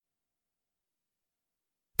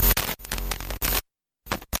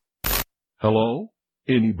Hello?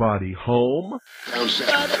 Anybody home?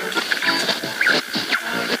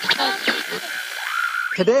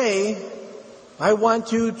 Today, I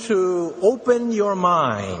want you to open your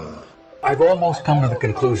mind. I've almost come to the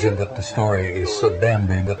conclusion that the story is so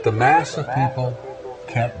damning that the mass of people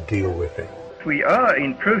can't deal with it. We are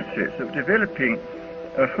in process of developing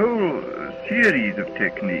a whole series of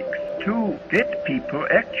techniques to get people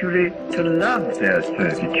actually to love their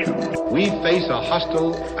servitude. We face a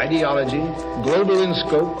hostile ideology, global in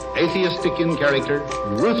scope, atheistic in character,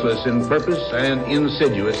 ruthless in purpose, and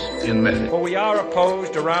insidious in method. For we are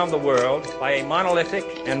opposed around the world by a monolithic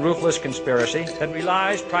and ruthless conspiracy that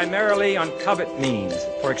relies primarily on covert means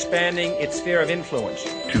for expanding its sphere of influence.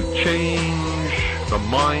 To change the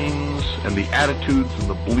minds and the attitudes and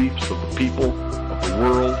the beliefs of the people of the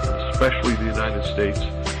world, especially the United States,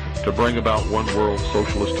 to bring about one world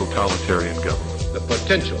socialist totalitarian government. The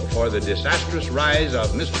potential for the disastrous rise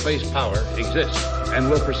of misplaced power exists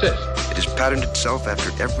and will persist. It has patterned itself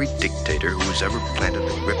after every dictator who has ever planted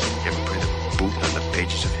a gripping imprint of boot on the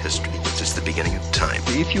pages of history since the beginning of time.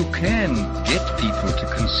 If you can get people to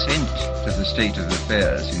consent to the state of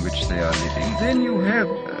affairs in which they are living, then you have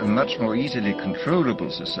a much more easily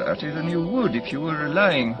controllable society than you would if you were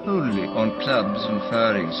relying wholly on clubs and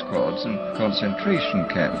firing squads and concentration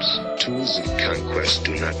camps. Tools of conquest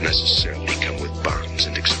do not necessarily come with bombs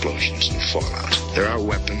and explosions and fallout. There are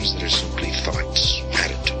weapons that are simply thoughts,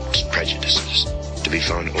 attitudes, prejudices, to be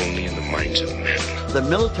found only in the minds of men. The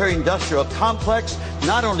military-industrial complex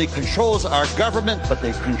not only controls our government, but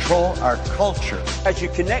they control our culture. As you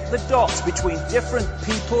connect the dots between different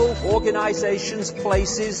people, organizations,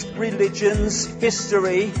 places, religions,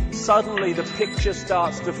 history, suddenly the picture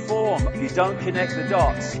starts to form. If you don't connect the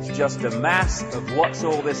dots, it's just a mass of what's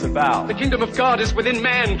all this about. The kingdom of God is within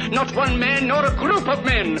man, not one man nor a group of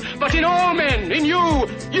men, but in all men, in you.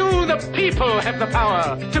 You, the people, have the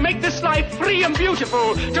power to make this life free and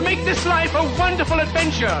beautiful, to make this life a wonderful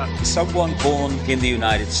adventure. Someone born in the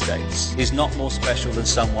United States is not more special than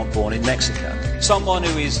someone born in Mexico. Someone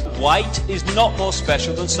who is white is not more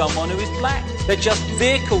special than someone who is black. They're just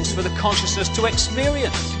vehicles for the consciousness to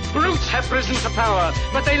experience. Brutes have risen to power,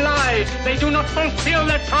 but they lie. They do not fulfill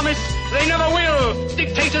their promise. They never will.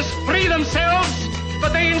 Dictators free themselves,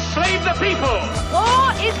 but they enslave the people.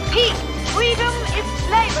 War is peace. Freedom is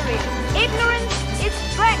slavery. Ignorance is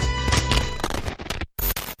strength.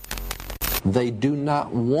 They do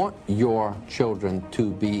not want your children to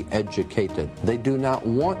be educated. They do not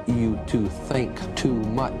want you to think too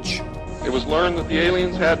much. It was learned that the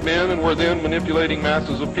aliens had been and were then manipulating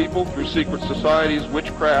masses of people through secret societies,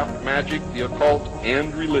 witchcraft, magic, the occult,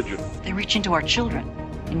 and religion. They reach into our children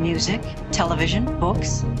in music, television,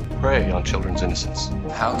 books. Prey on children's innocence.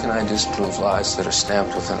 How can I disprove lies that are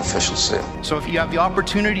stamped with an official seal? So if you have the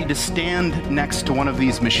opportunity to stand next to one of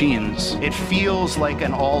these machines, it feels like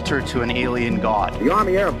an altar to an alien god. The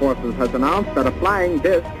Army Air Forces has announced that a flying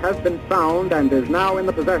disc has been found and is now in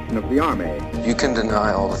the possession of the Army. You can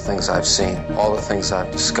deny all the things I've seen, all the things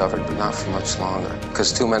I've discovered, but not for much longer,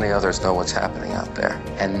 because too many others know what's happening out there.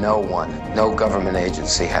 And no government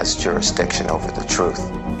agency has jurisdiction over the truth.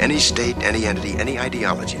 Any state, any entity, any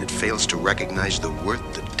ideology that fails to recognize the worth,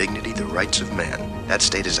 the dignity, the rights of man, that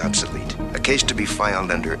state is obsolete. A case to be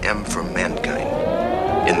filed under M for Mankind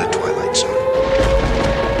in the Twilight Zone.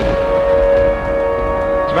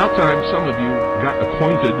 It's about time some of you got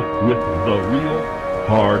acquainted with the real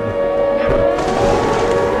hard truth.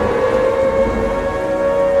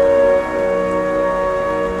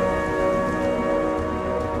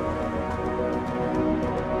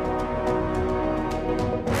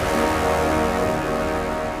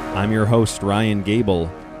 I'm your host, Ryan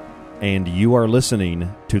Gable, and you are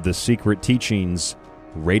listening to the Secret Teachings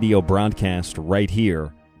radio broadcast right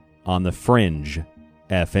here on The Fringe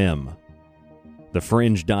FM.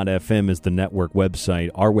 TheFringe.fm is the network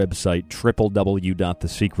website. Our website,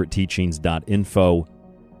 www.thesecretteachings.info.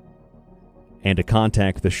 And to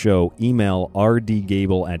contact the show, email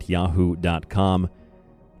rdgable@yahoo.com.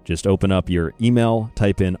 Just open up your email,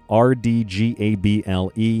 type in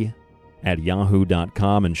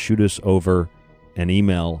rdgable@yahoo.com and shoot us over an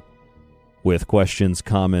email with questions,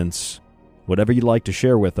 comments, whatever you'd like to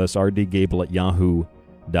share with us,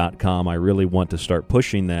 rdgable@yahoo.com. I really want to start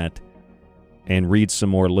pushing that and read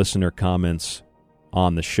some more listener comments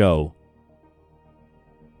on the show.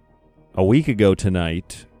 A week ago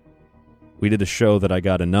tonight, we did a show that I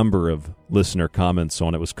got a number of listener comments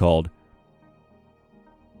on. It was called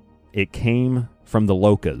It Came from the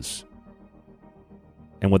Locas.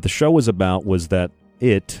 And what the show was about was that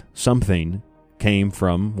something, came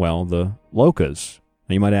from, well, the Locas.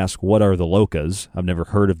 Now you might ask, what are the lokas? I've never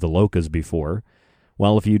heard of the lokas before.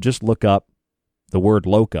 Well, if you just look up the word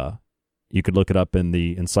loka, you could look it up in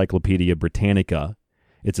the Encyclopedia Britannica.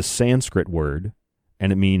 It's a Sanskrit word,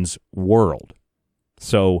 and it means world.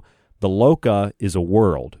 So the loka is a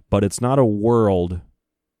world, but it's not a world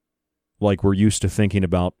like we're used to thinking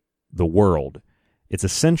about the world. It's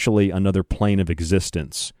essentially another plane of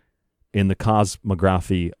existence in the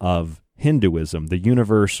cosmography of Hinduism, the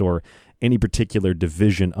universe, or any particular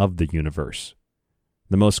division of the universe.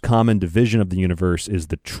 The most common division of the universe is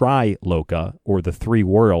the triloka, or the three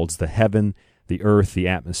worlds, the heaven, the earth, the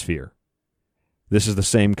atmosphere. This is the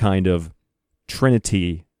same kind of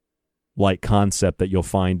Trinity-like concept that you'll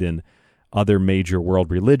find in other major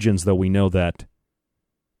world religions, though we know that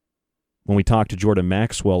when we talk to Jordan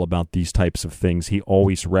Maxwell about these types of things, he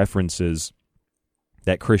always references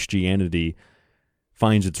that Christianity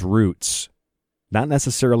finds its roots not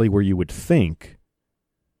necessarily where you would think.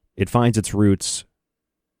 It finds its roots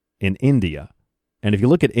in India. And if you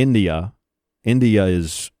look at India, India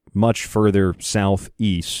is much further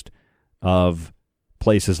southeast of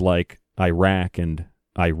places like Iraq and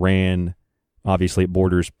Iran. Obviously, it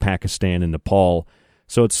borders Pakistan and Nepal.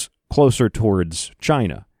 So it's closer towards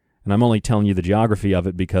China. And I'm only telling you the geography of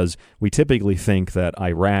it because we typically think that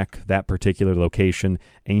Iraq, that particular location,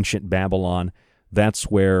 ancient Babylon, that's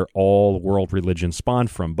where all world religions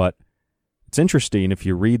spawned from. But it's interesting if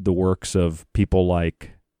you read the works of people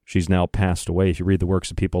like, she's now passed away, if you read the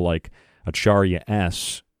works of people like Acharya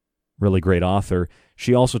S., really great author,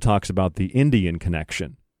 she also talks about the Indian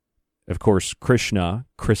connection. Of course, Krishna,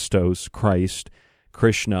 Christos, Christ,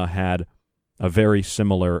 Krishna had a very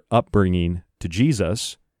similar upbringing to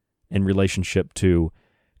Jesus in relationship to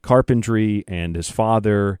carpentry and his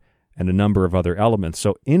father and a number of other elements.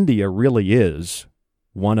 So India really is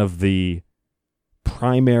one of the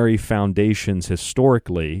primary foundations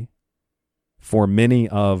historically for many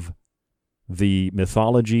of the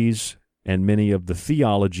mythologies and many of the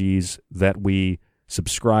theologies that we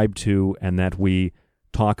subscribe to and that we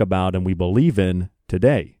talk about and we believe in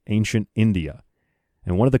today, ancient India.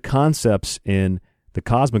 And one of the concepts in the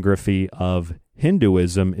cosmography of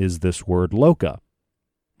Hinduism is this word loka,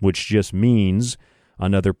 which just means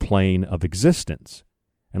another plane of existence.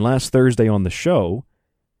 And last Thursday on the show,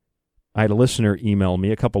 I had a listener email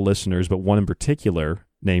me, a couple listeners, but one in particular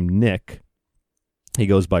named Nick. He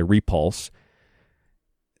goes by Repulse.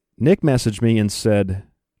 Nick messaged me and said,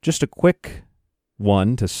 just a quick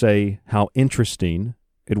one to say how interesting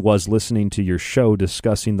it was listening to your show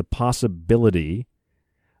discussing the possibility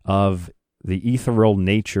of the ethereal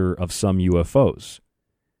nature of some UFOs.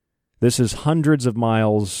 This is hundreds of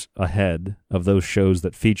miles ahead of those shows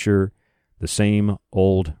that feature the same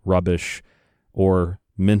old rubbish or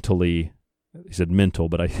mentally, he said mental,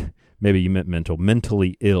 but maybe you meant mental,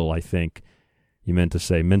 mentally ill, I think you meant to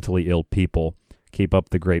say mentally ill people. Keep up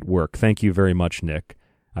the great work. Thank you very much, Nick.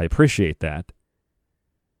 I appreciate that.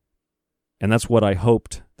 And that's what I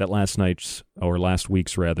hoped that last week's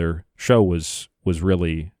show was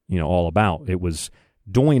really, all about. It was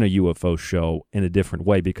doing a UFO show in a different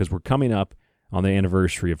way because we're coming up on the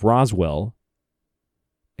anniversary of Roswell.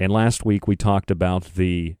 And last week we talked about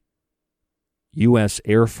the U.S.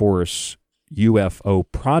 Air Force UFO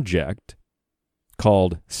project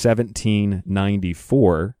called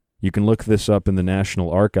 1794. You can look this up in the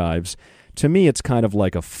National Archives. To me, it's kind of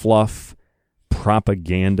like a fluff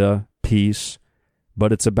propaganda piece,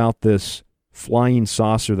 but it's about this flying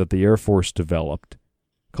saucer that the Air Force developed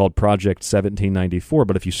called Project 1794.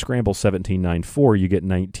 But if you scramble 1794, you get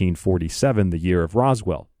 1947, the year of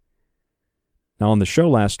Roswell. Now, on the show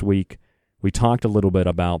last week, we talked a little bit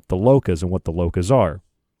about the lokas and what the lokas are.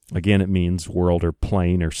 Again, it means world or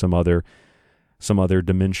plane or some other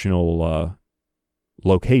dimensional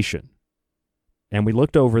location. And we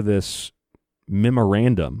looked over this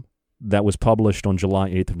memorandum that was published on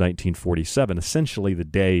July 8th of 1947, essentially the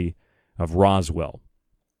day of Roswell.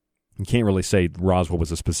 You can't really say Roswell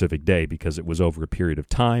was a specific day because it was over a period of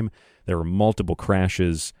time. There were multiple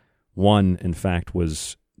crashes. One, in fact,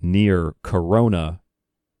 was near Corona,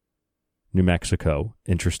 New Mexico,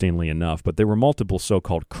 interestingly enough. But there were multiple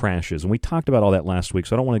so-called crashes. And we talked about all that last week,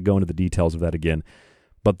 so I don't want to go into the details of that again.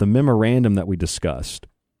 But the memorandum that we discussed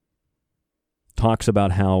talks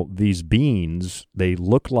about how these beings, they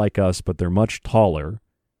look like us, but they're much taller.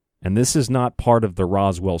 And this is not part of the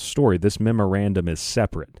Roswell story. This memorandum is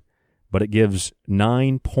separate. But it gives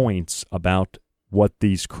 9 points about what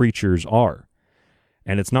these creatures are.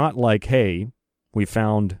 And it's not like, hey, we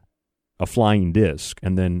found a flying disc,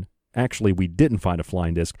 and then actually we didn't find a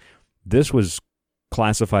flying disc. This was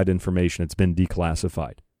classified information. It's been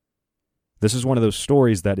declassified. This is one of those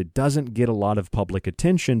stories that it doesn't get a lot of public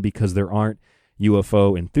attention because there aren't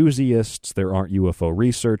UFO enthusiasts, there aren't UFO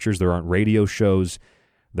researchers, there aren't radio shows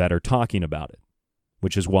that are talking about it,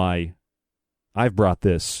 which is why I've brought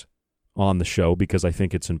this on the show, because I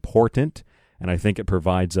think it's important, and I think it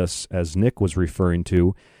provides us, as Nick was referring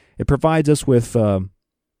to, it provides us with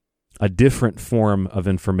a different form of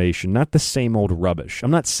information, not the same old rubbish.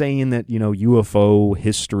 I'm not saying that, UFO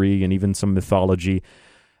history and even some mythology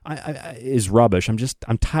is rubbish.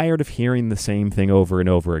 I'm tired of hearing the same thing over and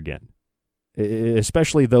over again,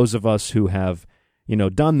 especially those of us who have,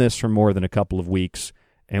 done this for more than a couple of weeks,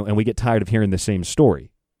 and we get tired of hearing the same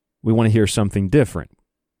story. We want to hear something different.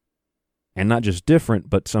 And not just different,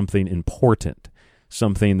 but something important,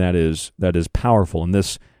 something that is powerful. And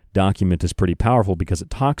this document is pretty powerful because it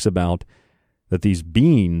talks about that these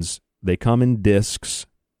beings, they come in discs,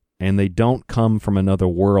 and they don't come from another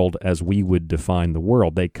world as we would define the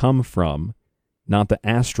world. They come from not the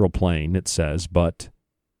astral plane, it says, but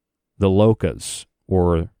the lokas,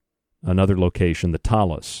 or another location, the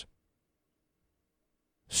talas.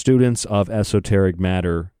 Students of esoteric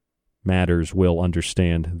matters will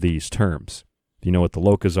understand these terms. If you know what the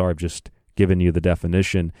lokas are, I've just given you the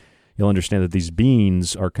definition. You'll understand that these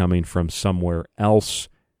beings are coming from somewhere else,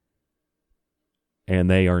 and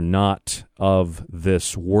they are not of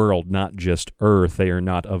this world, not just Earth. They are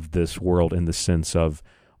not of this world in the sense of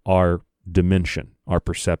our dimension, our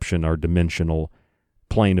perception, our dimensional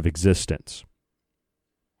plane of existence.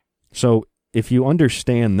 So if you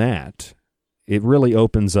understand that, it really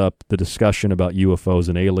opens up the discussion about UFOs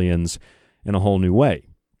and aliens in a whole new way.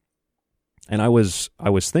 And I was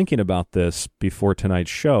thinking about this before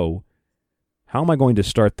tonight's show. How am I going to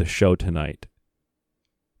start the show tonight?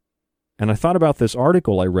 And I thought about this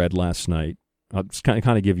article I read last night. I'll just kind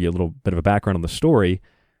of give you a little bit of a background on the story.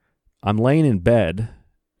 I'm laying in bed,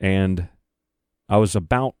 and I was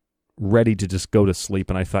about ready to just go to sleep,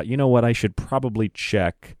 and I thought, you know what, I should probably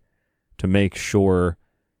check to make sure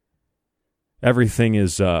everything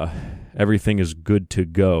is good to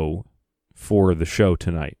go for the show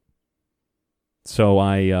tonight. So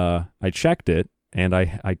I checked it, and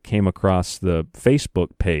I came across the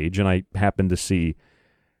Facebook page, and I happened to see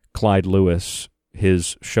Clyde Lewis,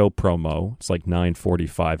 his show promo. It's like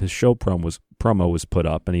 9:45. His show promo was put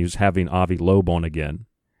up, and he was having Avi Loeb on again.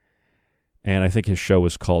 And I think his show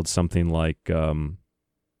was called something like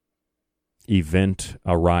Event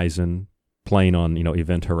Horizon, playing on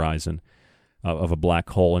Event Horizon. Of a black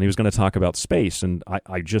hole, and he was going to talk about space, and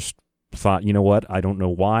I just thought, you know what, I don't know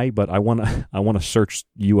why, but I want to search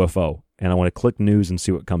UFO, and I want to click news and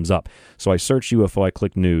see what comes up. So I searched UFO, I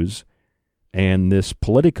clicked news, and this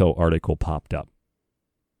Politico article popped up.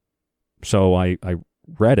 So I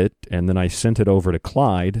read it, and then I sent it over to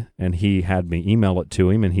Clyde, and he had me email it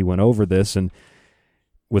to him, and he went over this, and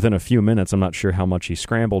within a few minutes, I'm not sure how much he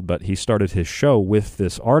scrambled, but he started his show with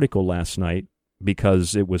this article last night,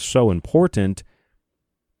 because it was so important,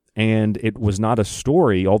 and it was not a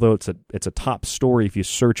story, although it's a top story if you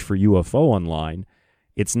search for UFO online.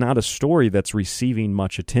 It's not a story that's receiving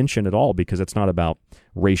much attention at all, because it's not about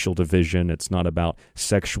racial division, it's not about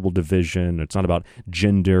sexual division, it's not about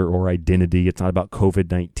gender or identity, it's not about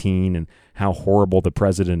COVID-19 and how horrible the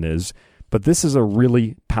president is. But this is a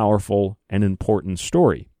really powerful and important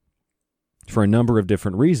story for a number of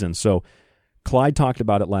different reasons. So Clyde talked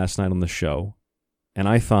about it last night on the show, and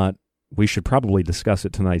I thought we should probably discuss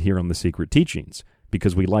it tonight here on The Secret Teachings,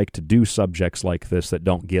 because we like to do subjects like this that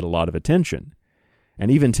don't get a lot of attention. And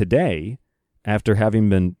even today, after having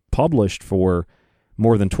been published for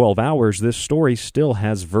more than 12 hours, this story still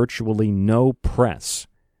has virtually no press.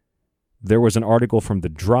 There was an article from The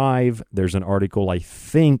Drive, there's an article, I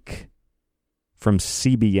think, from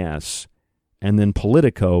CBS, and then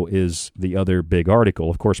Politico is the other big article.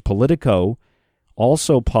 Of course, Politico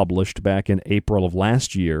also published back in April of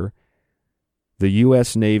last year the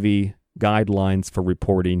U.S. Navy guidelines for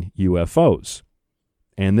reporting UFOs.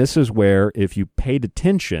 And this is where, if you paid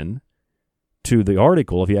attention to the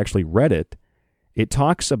article, if you actually read it, it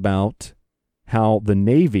talks about how the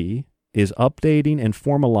Navy is updating and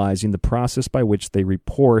formalizing the process by which they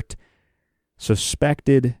report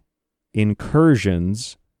suspected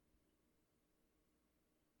incursions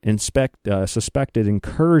suspected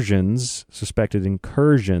incursions,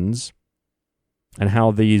 and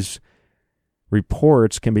how these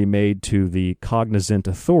reports can be made to the cognizant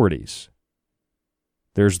authorities.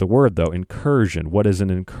 There's the word, though, incursion. What is an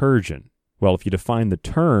incursion? Well, if you define the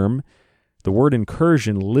term, the word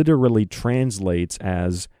incursion literally translates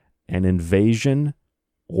as an invasion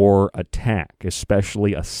or attack,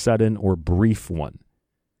 especially a sudden or brief one.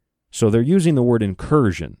 So they're using the word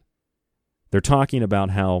incursion. They're talking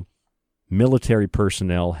about how military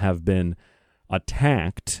personnel have been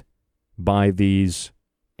attacked by these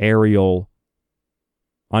aerial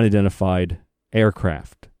unidentified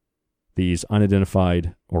aircraft, these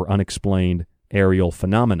unidentified or unexplained aerial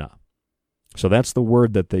phenomena. So that's the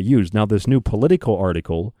word that they use. Now, this new Politico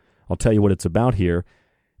article, I'll tell you what it's about here.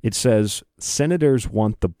 It says, senators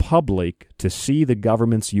want the public to see the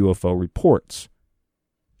government's UFO reports.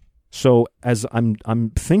 So as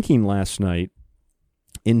I'm thinking last night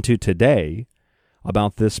into today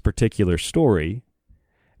about this particular story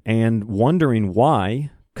and wondering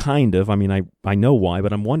why, I know why,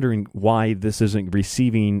 but I'm wondering why this isn't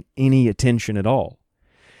receiving any attention at all.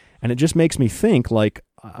 And it just makes me think, like,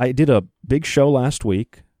 I did a big show last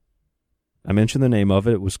week. I mentioned the name of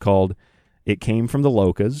it. It was called It Came from the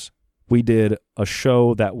Locas. We did a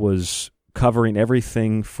show that was covering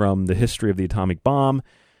everything from the history of the atomic bomb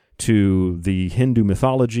to the Hindu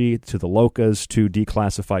mythology, to the Locas, to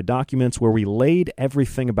declassified documents, where we laid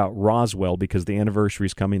everything about Roswell, because the anniversary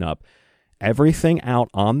is coming up, everything out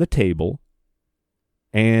on the table,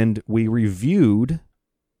 and we reviewed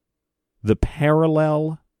the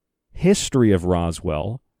parallel history of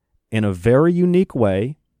Roswell in a very unique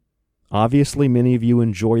way. Obviously, many of you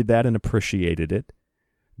enjoyed that and appreciated it,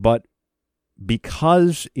 but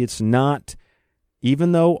because it's not,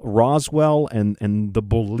 even though Roswell and the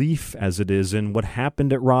belief as it is in what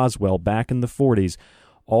happened at Roswell back in the 40s,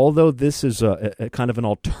 although this is a kind of an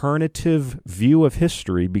alternative view of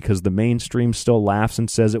history because the mainstream still laughs and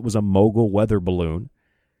says it was a mogul weather balloon,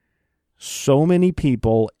 so many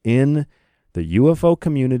people in the UFO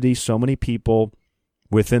community, so many people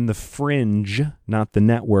within the fringe, not the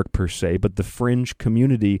network per se, but the fringe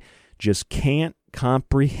community just can't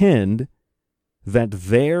comprehend that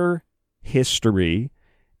their history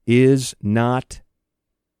is not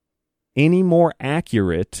any more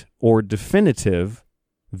accurate or definitive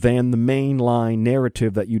than the mainline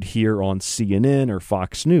narrative that you'd hear on CNN or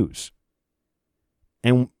Fox News.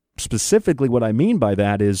 And specifically what I mean by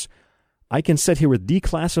that is I can sit here with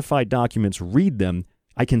declassified documents, read them,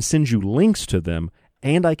 I can send you links to them,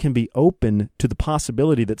 and I can be open to the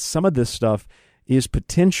possibility that some of this stuff is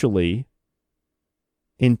potentially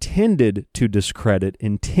intended to discredit,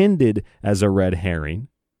 intended as a red herring.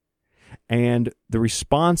 And the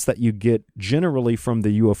response that you get generally from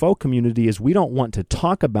the UFO community is, we don't want to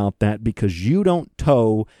talk about that because you don't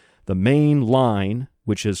toe the main line,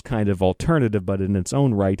 which is kind of alternative, but in its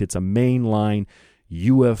own right, it's a mainline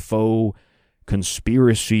UFO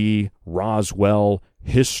conspiracy, Roswell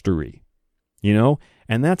history, you know?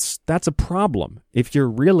 And that's a problem. If you're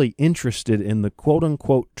really interested in the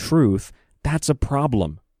quote-unquote truth, that's a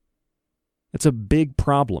problem. It's a big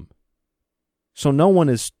problem. So no one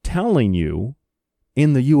is telling you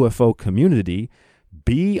in the UFO community,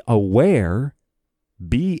 be aware,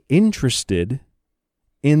 be interested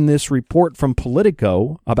in this report from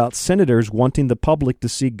Politico about senators wanting the public to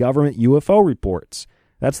see government UFO reports.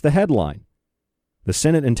 That's the headline. The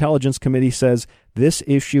Senate Intelligence Committee says this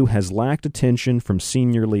issue has lacked attention from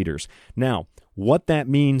senior leaders. Now, what that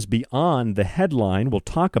means beyond the headline we'll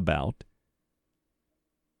talk about,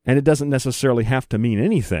 and it doesn't necessarily have to mean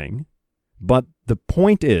anything, but the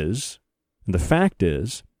point is, the fact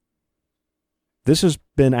is, this has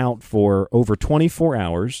been out for over 24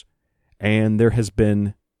 hours, and there has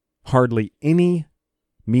been hardly any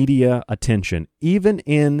media attention, even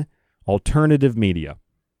in alternative media.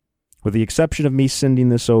 With the exception of me sending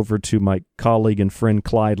this over to my colleague and friend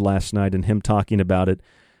Clyde last night and him talking about it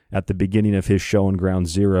at the beginning of his show on Ground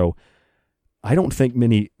Zero, I don't think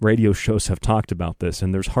many radio shows have talked about this,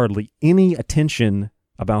 and there's hardly any attention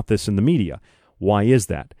about this in the media. Why is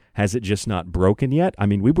that? Has it just not broken yet? I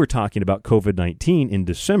mean, we were talking about COVID-19 in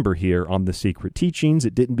December here on The Secret Teachings.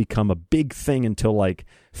 It didn't become a big thing until like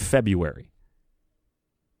February.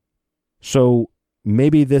 So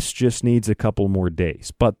maybe this just needs a couple more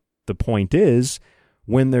days. But the point is,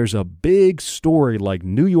 when there's a big story like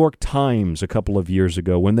New York Times a couple of years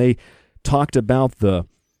ago, when they talked about the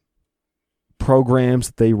programs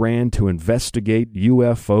that they ran to investigate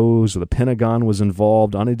UFOs, the Pentagon was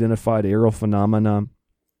involved, unidentified aerial phenomena.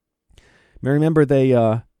 I remember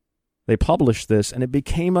they published this, and it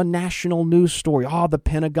became a national news story. Oh, the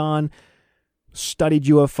Pentagon studied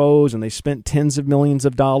UFOs, and they spent tens of millions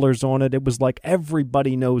of dollars on it. It was like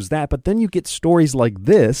everybody knows that. But then you get stories like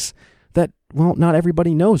this that, well, not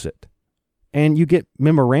everybody knows it. And you get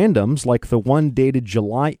memorandums like the one dated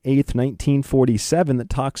July 8th, 1947 that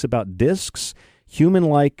talks about discs,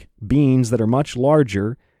 human-like beings that are much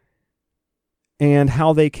larger, and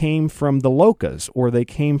how they came from the locas, or they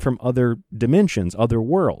came from other dimensions, other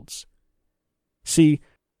worlds. See,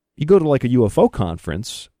 You go to like a UFO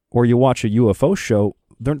conference or you watch a UFO show,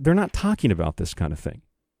 they're not talking about this kind of thing.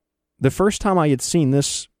 The first time I had seen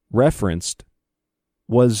this referenced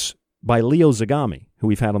was by Leo Zagami, who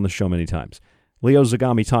we've had on the show many times. Leo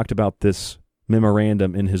Zagami talked about this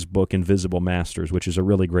memorandum in his book Invisible Masters, which is a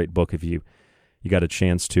really great book if you got a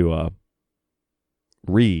chance to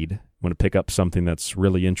read, want to pick up something that's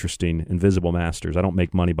really interesting, Invisible Masters. I don't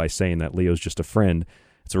make money by saying that. Leo's just a friend.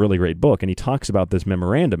 It's a really great book, and he talks about this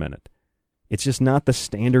memorandum in it. It's just not the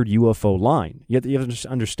standard UFO line. You have to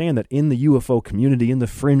understand that in the UFO community, in the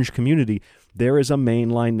fringe community, there is a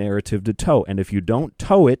mainline narrative to toe, and if you don't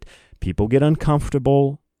toe it, people get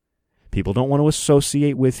uncomfortable. People don't want to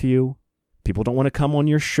associate with you. People don't want to come on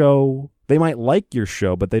your show. They might like your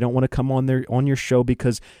show, but they don't want to come on your show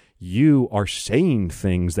because you are saying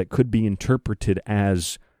things that could be interpreted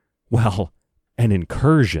as, well, an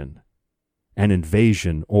incursion, an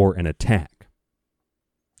invasion, or an attack.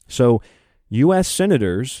 So U.S.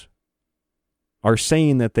 senators are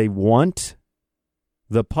saying that they want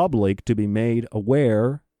the public to be made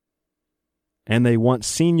aware, and they want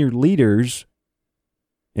senior leaders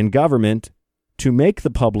in government to make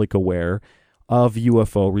the public aware of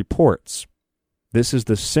UFO reports. This is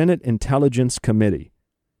the Senate Intelligence Committee.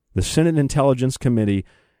 The Senate Intelligence Committee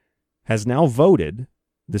has now voted,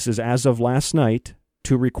 this is as of last night,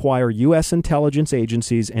 to require U.S. intelligence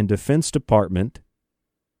agencies and Defense Department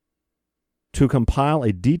to compile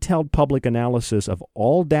a detailed public analysis of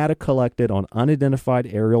all data collected on unidentified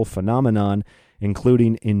aerial phenomenon,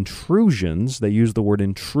 including intrusions. They use the word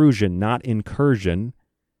intrusion, not incursion.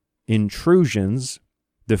 Intrusions,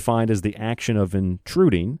 defined as the action of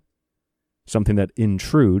intruding, something that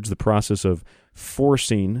intrudes, the process of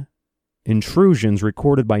forcing intrusions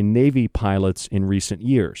recorded by Navy pilots in recent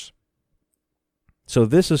years. So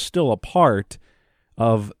this is still a part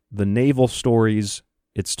of the naval stories.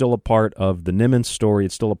 It's still a part of the Nimitz story.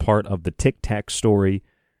 It's still a part of the Tic Tac story,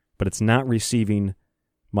 but it's not receiving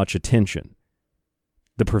much attention.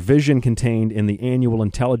 The provision contained in the annual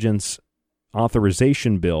intelligence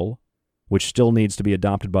authorization bill, which still needs to be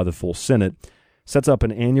adopted by the full Senate, sets up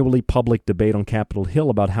an annually public debate on Capitol Hill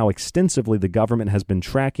about how extensively the government has been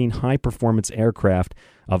tracking high-performance aircraft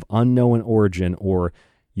of unknown origin, or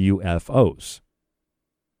UFOs.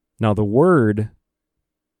 Now, the word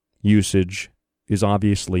usage is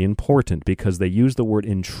obviously important because they use the word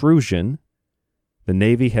intrusion. The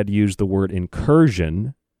Navy had used the word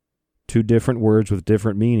incursion, two different words with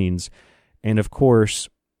different meanings. And, of course,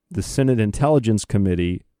 the Senate Intelligence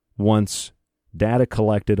Committee wants data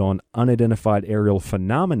collected on unidentified aerial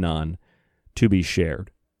phenomenon to be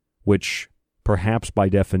shared, which perhaps by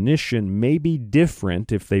definition may be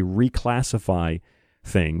different if they reclassify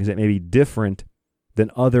things. It may be different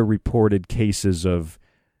than other reported cases of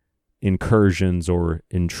incursions or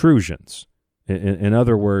intrusions. In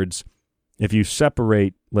other words, if you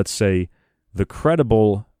separate, let's say, the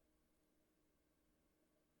credible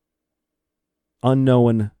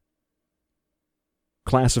unknown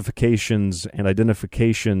classifications and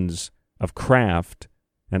identifications of craft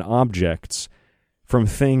and objects from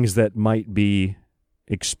things that might be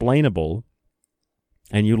explainable,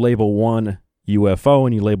 and you label one UFO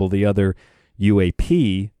and you label the other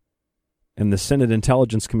UAP, and the Senate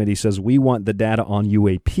Intelligence Committee says we want the data on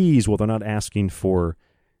UAPs, well, they're not asking for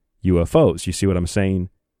UFOs. You see what I'm saying?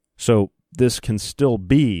 So this can still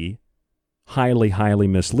be highly, highly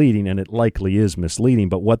misleading, and it likely is misleading.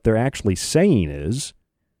 But what they're actually saying is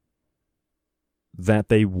that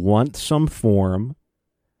they want some form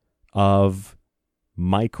of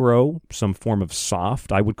micro, some form of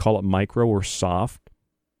soft. I would call it micro or soft.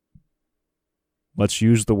 Let's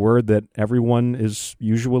use the word that everyone is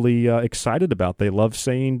usually excited about. They love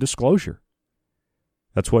saying disclosure.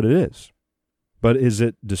 That's what it is. But is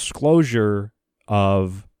it disclosure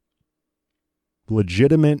of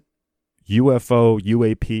legitimate UFO,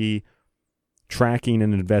 UAP tracking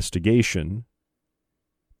and investigation,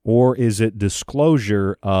 or is it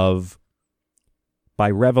disclosure of,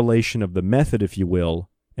 by revelation of the method, if you will,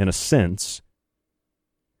 in a sense,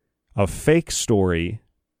 a fake story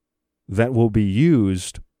that will be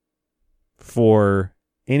used for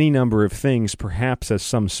any number of things, perhaps, as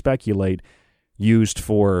some speculate, used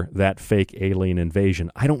for that fake alien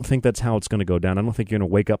invasion? I don't think that's how it's going to go down. I don't think you're going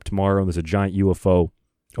to wake up tomorrow and there's a giant UFO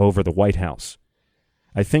over the White House.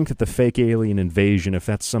 I think that the fake alien invasion, if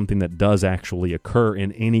that's something that does actually occur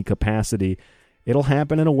in any capacity, it'll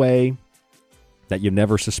happen in a way that you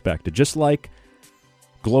never suspected. Just like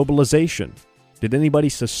globalization. Did anybody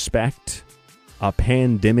suspect a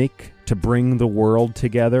pandemic to bring the world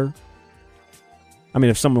together? I mean,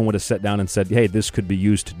 if someone would have sat down and said, hey, this could be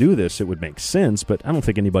used to do this, it would make sense, but I don't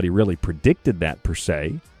think anybody really predicted that per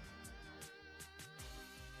se.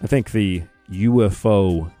 I think the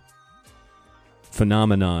UFO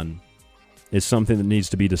phenomenon is something that needs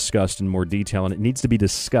to be discussed in more detail, and it needs to be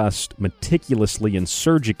discussed meticulously and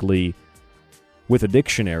surgically with a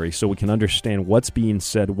dictionary so we can understand what's being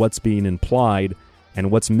said, what's being implied, and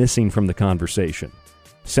what's missing from the conversation.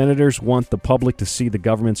 Senators want the public to see the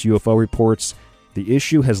government's UFO reports. The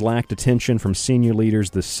issue has lacked attention from senior leaders,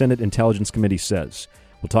 the Senate Intelligence Committee says.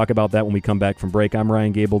 We'll talk about that when we come back from break. I'm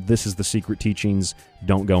Ryan Gable. This is The Secret Teachings.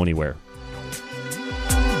 Don't go anywhere.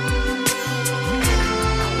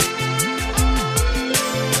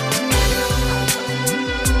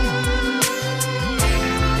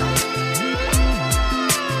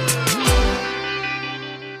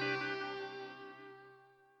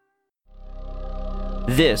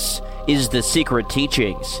 This is The Secret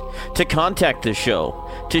Teachings. To contact the show,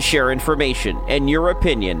 to share information and your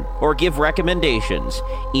opinion, or give recommendations,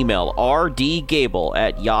 email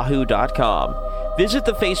rdgable@yahoo.com. Visit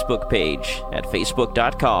the Facebook page at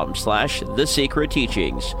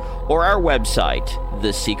facebook.com/thesecretteachings or our website,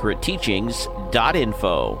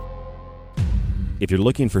 thesecretteachings.info. If you're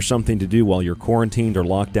looking for something to do while you're quarantined or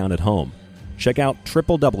locked down at home, check out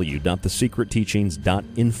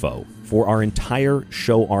www.thesecretteachings.info for our entire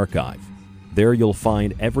show archive. There you'll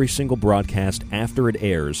find every single broadcast after it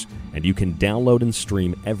airs, and you can download and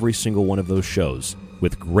stream every single one of those shows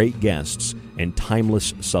with great guests and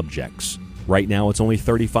timeless subjects. Right now it's only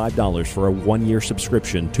 $35 for a 1-year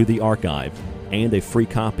subscription to the archive and a free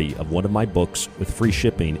copy of one of my books with free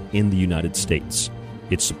shipping in the United States.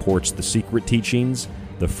 It supports The Secret Teachings,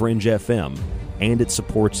 The Fringe FM, and it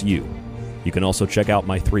supports you. You can also check out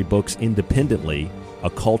my 3 books independently: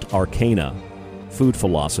 Occult Arcana, Food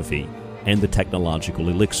Philosophy, and The Technological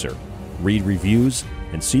Elixir. Read reviews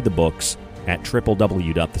and see the books at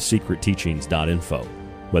www.thesecretteachings.info.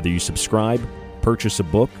 Whether you subscribe, purchase a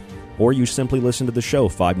book, or you simply listen to the show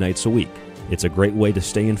 5 nights a week, it's a great way to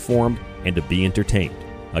stay informed and to be entertained.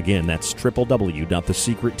 Again, that's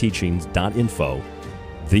www.thesecretteachings.info,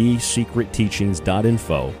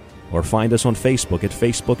 thesecretteachings.info, or find us on Facebook at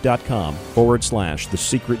facebook.com/The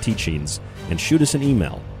Secret Teachings, and shoot us an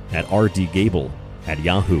email at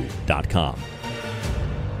rdgable@yahoo.com.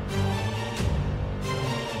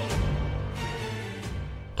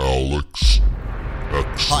 Alex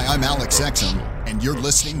Exum. Hi, I'm Alex Exum, and you're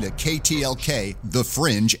listening to KTLK, The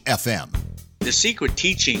Fringe FM. The Secret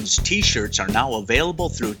Teachings t-shirts are now available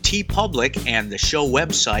through TeePublic and the show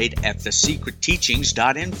website at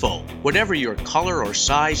thesecretteachings.info. Whatever your color or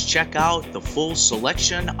size, check out the full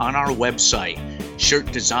selection on our website.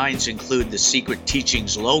 Shirt designs include the Secret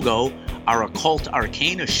Teachings logo, our Occult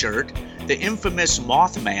Arcana shirt, the infamous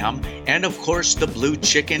Mothman, and of course the Blue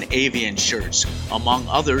Chicken Avian shirts, among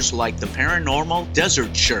others like the Paranormal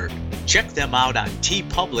Desert shirt. Check them out on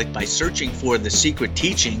TeePublic by searching for The Secret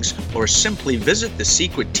Teachings, or simply visit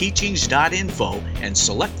thesecretteachings.info and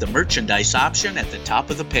select the merchandise option at the top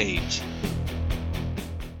of the page.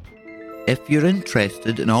 If you're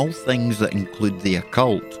interested in all things that include the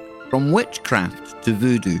occult, from witchcraft to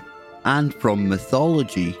voodoo, and from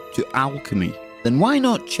mythology to alchemy, then why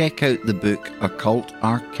not check out the book Occult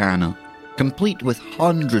Arcana, complete with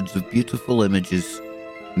hundreds of beautiful images.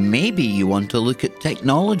 Maybe you want to look at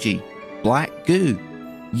technology, black goo,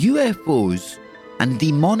 UFOs, and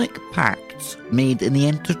demonic pacts made in the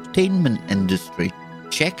entertainment industry.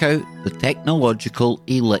 Check out the Technological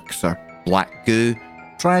Elixir, black goo,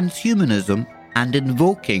 transhumanism, and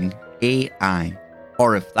invoking AI.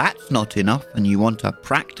 Or if that's not enough and you want a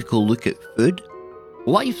practical look at food,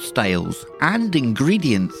 lifestyles, and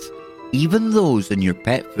ingredients, even those in your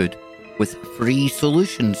pet food, with free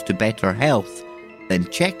solutions to better health, then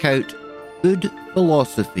check out Food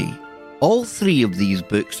Philosophy. All 3 of these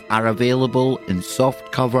books are available in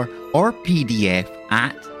softcover or PDF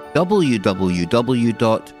at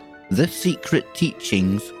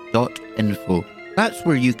www.thesecretteachings.info. That's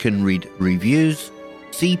where you can read reviews,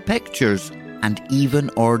 see pictures, and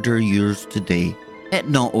even order yours today. It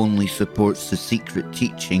not only supports The Secret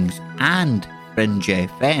Teachings and Fringe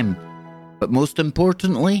FM, but most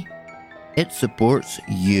importantly, it supports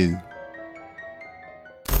you.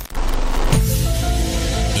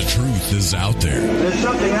 The truth is out there. There's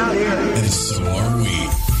something out here. And so are we.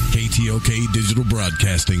 KTLK Digital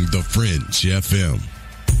Broadcasting, The Fringe FM.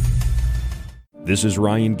 This is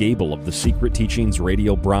Ryan Gable of The Secret Teachings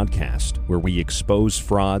radio broadcast, where we expose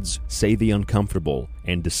frauds, say the uncomfortable,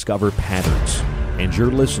 and discover patterns. And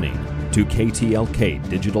you're listening to KTLK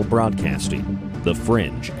Digital Broadcasting, The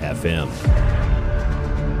Fringe FM.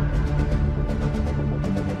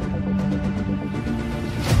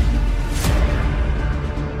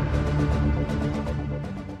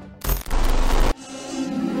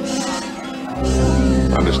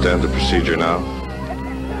 understand the procedure now?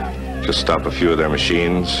 Just stop a few of their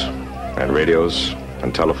machines and radios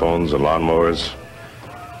and telephones and lawnmowers,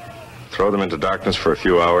 throw them into darkness for a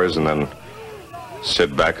few hours, and then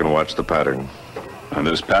sit back and watch the pattern. And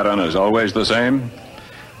this pattern is always the same?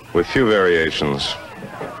 With few variations.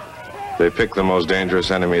 They pick the most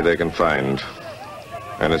dangerous enemy they can find,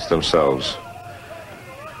 and it's themselves.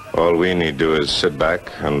 All we need to do is sit back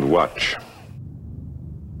and watch.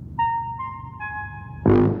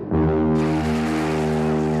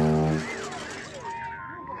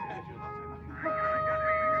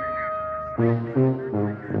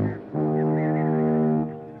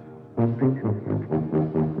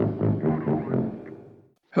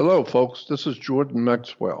 Hello, folks. This is Jordan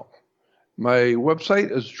Maxwell. My website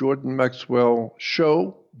is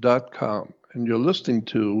jordanmaxwellshow.com, and you're listening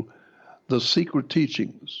to The Secret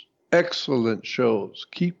Teachings. Excellent shows.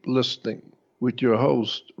 Keep listening with your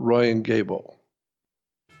host, Ryan Gable.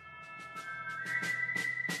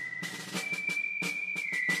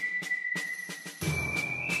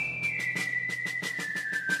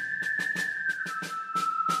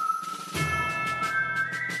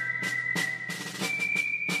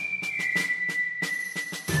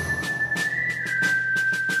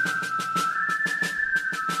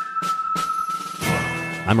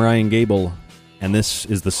 I'm Ryan Gable, and this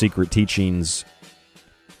is The Secret Teachings.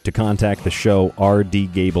 To contact the show,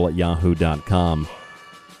 rdgable@yahoo.com.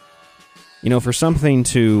 You know, for something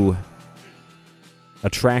to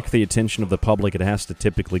attract the attention of the public, it has to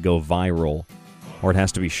typically go viral, or it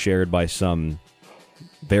has to be shared by some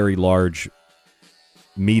very large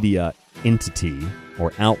media entity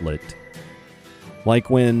or outlet. Like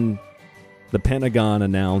when the Pentagon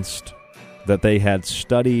announced that they had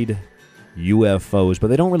studied UFOs, but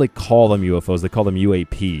they don't really call them UFOs, they call them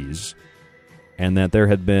UAPs, and that there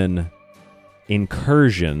had been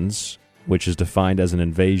incursions, which is defined as an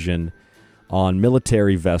invasion, on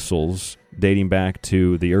military vessels dating back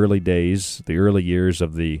to the early days, the early years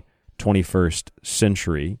of the 21st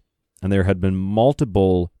century, and there had been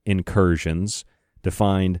multiple incursions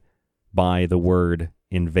defined by the word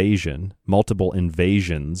invasion, multiple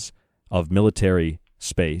invasions of military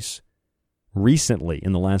space recently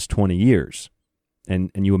in the last 20 years.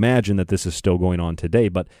 And you imagine that this is still going on today,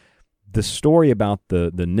 but the story about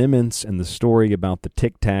the Nimitz and the story about the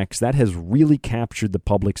Tic Tacs, that has really captured the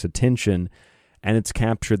public's attention, and it's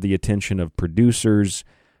captured the attention of producers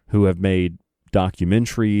who have made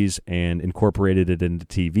documentaries and incorporated it into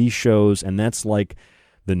TV shows, and that's like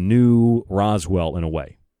the new Roswell in a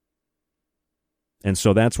way. And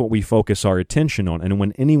so that's what we focus our attention on. And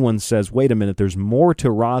when anyone says, wait a minute, there's more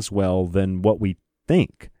to Roswell than what we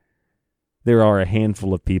think, there are a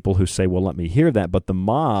handful of people who say, well, let me hear that. But the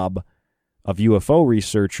mob of UFO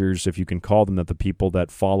researchers, if you can call them that, the people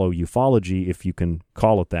that follow ufology, if you can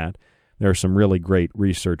call it that, there are some really great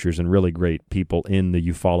researchers and really great people in the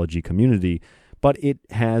ufology community. But it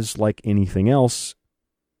has, like anything else,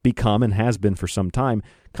 become, and has been for some time,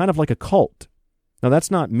 kind of like a cult. Now,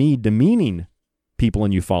 that's not me demeaning people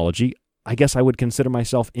in ufology. I guess I would consider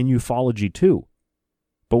myself in ufology too.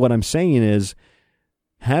 But what I'm saying is,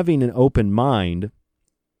 having an open mind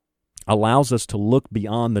allows us to look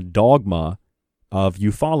beyond the dogma of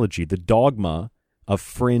ufology, the dogma of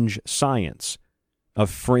fringe science,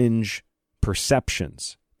 of fringe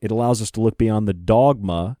perceptions. It allows us to look beyond the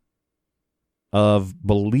dogma of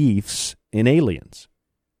beliefs in aliens.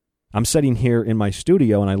 I'm sitting here in my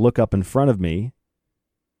studio and I look up in front of me.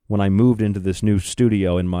 When I moved into this new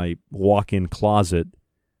studio in my walk-in closet,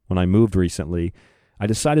 when I moved recently, I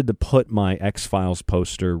decided to put my X-Files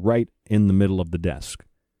poster right in the middle of the desk.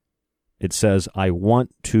 It says, I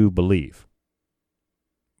want to believe.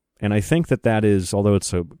 And I think that that is, although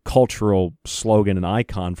it's a cultural slogan and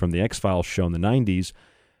icon from the X-Files show in the 90s,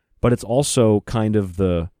 but it's also kind of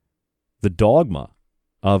the dogma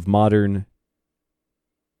of modern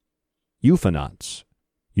ufonauts,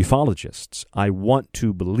 ufologists. I want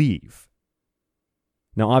to believe.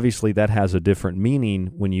 Now, obviously, that has a different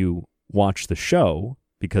meaning when you watch the show,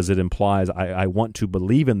 because it implies I want to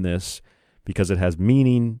believe in this because it has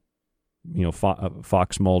meaning. You know,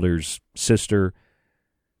 Fox Mulder's sister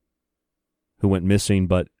who went missing,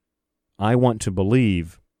 but I want to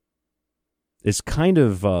believe is kind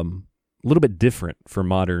of a little bit different for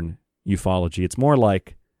modern ufology. It's more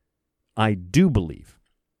like I do believe.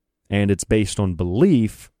 And it's based on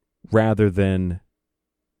belief rather than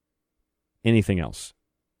anything else.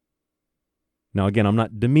 Now, again, I'm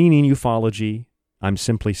not demeaning ufology. I'm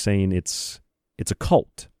simply saying it's a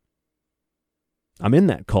cult. I'm in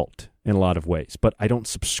that cult in a lot of ways, but I don't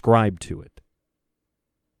subscribe to it.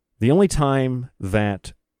 The only time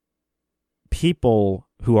that people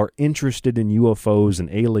who are interested in UFOs and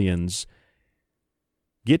aliens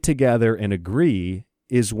get together and agree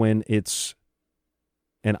is when it's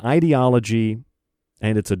an ideology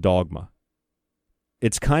and it's a dogma.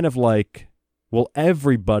 It's kind of like, well,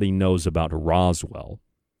 everybody knows about Roswell,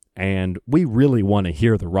 and we really want to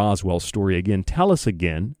hear the Roswell story again. Tell us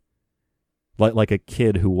again. Like a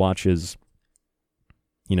kid who watches,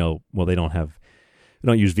 well, they don't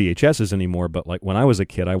use VHSs anymore, but like when I was a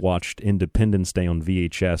kid, I watched Independence Day on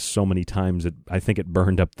VHS so many times, I think it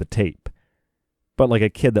burned up the tape. But like a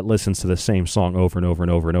kid that listens to the same song over and over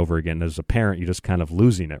and over and over again, as a parent, you're just kind of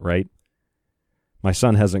losing it, right? My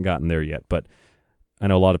son hasn't gotten there yet, but I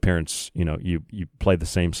know a lot of parents, you play the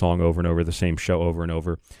same song over and over, the same show over and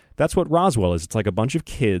over. That's what Roswell is. It's like a bunch of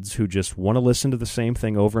kids who just want to listen to the same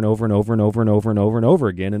thing over and over and over and over and over and over and over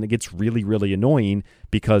again, and it gets really, really annoying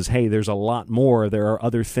because, hey, there's a lot more. There are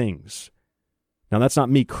other things. Now, that's not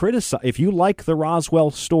me criticizing. If you like the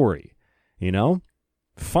Roswell story,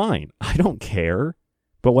 fine. I don't care.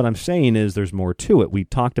 But what I'm saying is there's more to it. We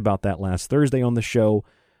talked about that last Thursday on the show,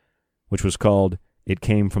 which was called It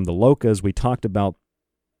Came from the Locas. We talked about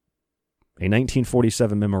a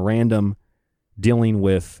 1947 memorandum dealing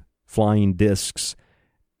with flying discs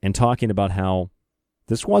and talking about how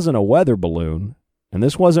this wasn't a weather balloon and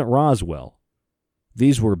this wasn't Roswell.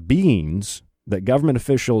 These were beings that government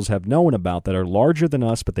officials have known about that are larger than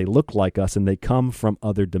us, but they look like us and they come from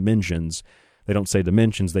other dimensions. They don't say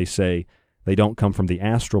dimensions, they say they don't come from the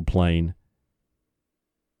astral plane,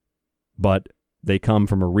 but they come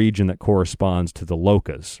from a region that corresponds to the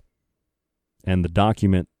locas. And the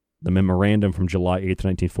document, the memorandum from July 8th,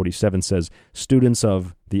 1947 says, students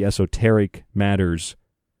of the esoteric matters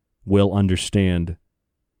will understand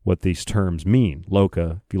what these terms mean.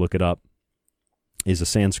 Loka, if you look it up, is a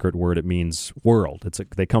Sanskrit word. It means world.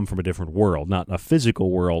 They come from a different world, not a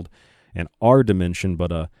physical world and our dimension,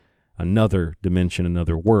 but another dimension,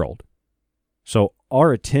 another world. So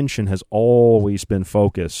our attention has always been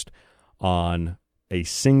focused on a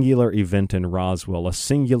singular event in Roswell, a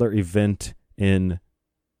singular event in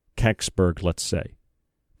Kecksburg, let's say.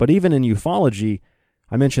 But even in ufology,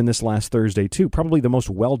 I mentioned this last Thursday too, probably the most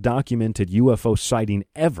well-documented UFO sighting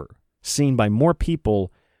ever, seen by more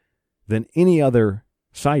people than any other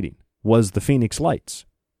sighting, was the Phoenix Lights.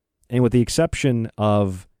 And with the exception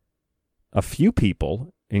of a few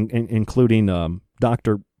people, including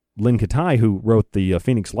Dr. Lynn Katai, who wrote the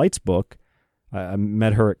Phoenix Lights book, I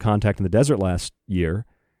met her at Contact in the Desert last year.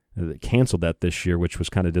 They canceled that this year, which was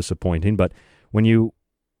kind of disappointing. But when you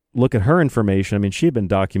look at her information, I mean, she had been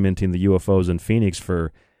documenting the UFOs in Phoenix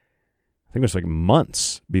for, I think it was like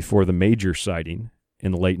months before the major sighting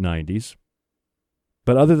in the late 90s.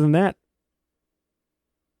 But other than that,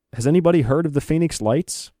 has anybody heard of the Phoenix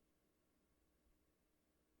Lights?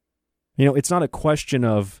 It's not a question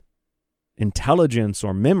of intelligence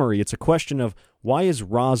or memory. It's a question of, why is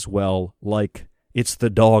Roswell like it's the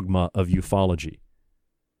dogma of ufology?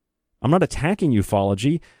 I'm not attacking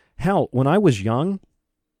ufology. Hell, when I was young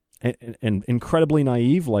and incredibly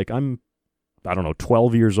naive, like I don't know,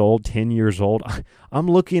 12 years old, 10 years old, I'm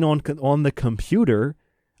looking on the computer.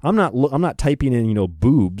 I'm not typing in,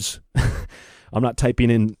 boobs. I'm not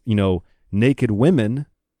typing in, naked women.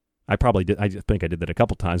 I probably did. I think I did that a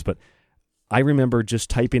couple times, but I remember just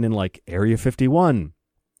typing in like Area 51,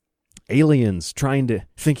 aliens,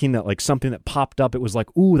 thinking that like something that popped up, it was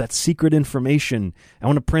like, ooh, that's secret information. I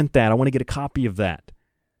want to print that. I want to get a copy of that.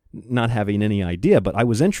 Not having any idea, but I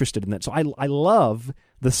was interested in that. So I love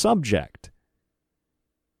the subject.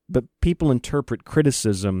 But people interpret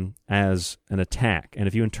criticism as an attack. And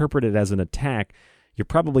if you interpret it as an attack, you're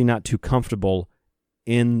probably not too comfortable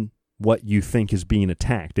in what you think is being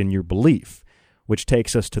attacked, in your belief, which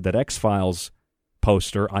takes us to that X-Files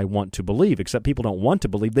poster, I want to believe, except people don't want to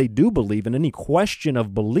believe. They do believe, and any question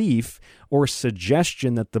of belief or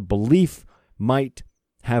suggestion that the belief might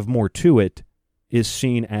have more to it is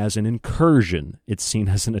seen as an incursion. It's seen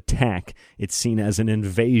as an attack. It's seen as an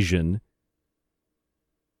invasion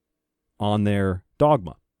on their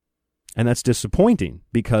dogma. And that's disappointing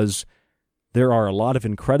because there are a lot of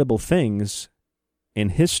incredible things in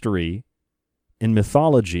history, in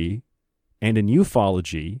mythology, and in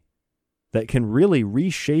ufology that can really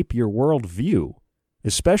reshape your worldview,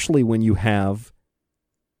 especially when you have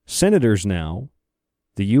senators now,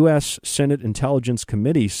 the U.S. Senate Intelligence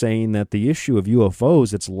Committee, saying that the issue of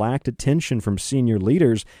UFOs, it's lacked attention from senior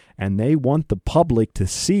leaders, and they want the public to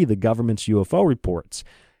see the government's UFO reports.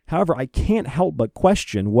 However, I can't help but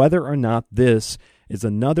question whether or not this is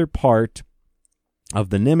another part of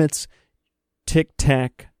the Nimitz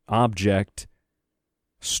tic-tac object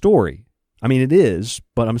story. I mean, it is,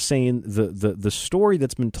 but I'm saying the story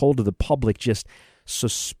that's been told to the public just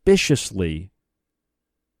suspiciously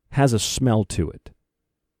has a smell to it.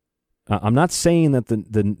 I'm not saying that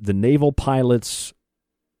the naval pilots,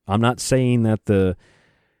 I'm not saying that the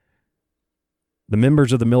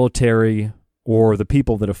members of the military or the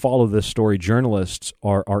people that have followed this story, journalists,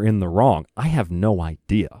 are in the wrong. I have no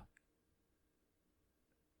idea.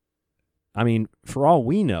 I mean, for all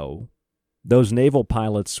we know, those naval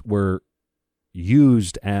pilots were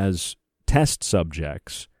used as test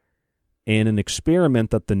subjects in an experiment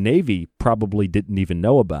that the Navy probably didn't even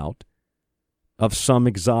know about, of some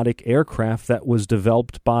exotic aircraft that was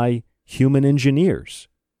developed by human engineers.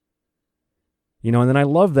 You know, and then I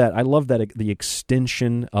love that the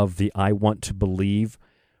extension of the I want to believe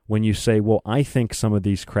when you say, well, I think some of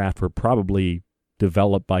these craft were probably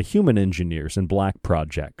developed by human engineers in black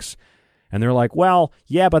projects. And they're like, well,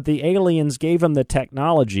 yeah, but the aliens gave them the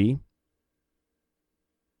technology.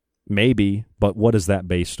 Maybe, but what is that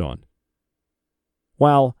based on?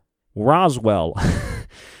 Well, Roswell,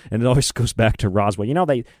 and it always goes back to Roswell. You know,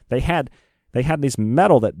 they had this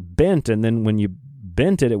metal that bent, and then when you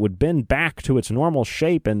bent it, it would bend back to its normal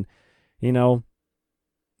shape. And, you know,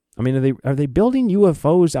 I mean, are they building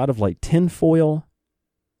UFOs out of like tinfoil?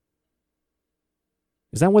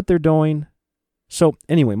 Is that what they're doing? So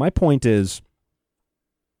anyway, my point is,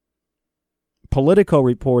 Politico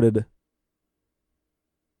reported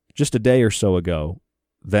just a day or so ago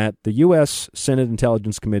that the U.S. Senate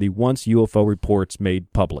Intelligence Committee wants UFO reports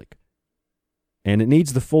made public. And it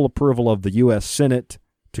needs the full approval of the U.S. Senate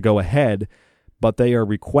to go ahead, but they are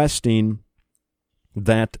requesting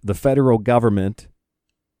that the federal government,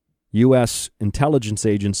 U.S. intelligence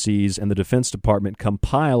agencies, and the Defense Department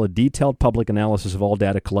compile a detailed public analysis of all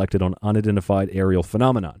data collected on unidentified aerial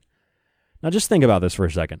phenomenon. Now just think about this for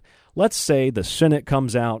a second. Let's say the Senate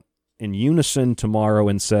comes out in unison tomorrow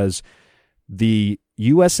and says the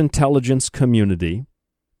U.S. intelligence community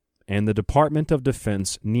and the Department of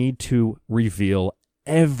Defense need to reveal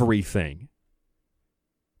everything.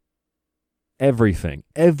 Everything.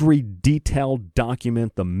 Every detailed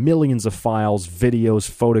document, the millions of files, videos,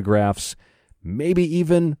 photographs, maybe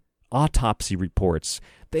even autopsy reports.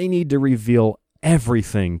 They need to reveal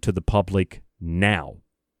everything to the public now.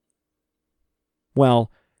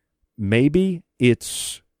 Well, maybe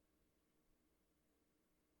it's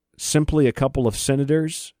simply a couple of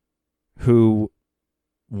senators who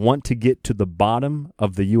want to get to the bottom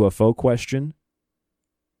of the UFO question.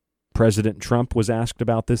 President Trump was asked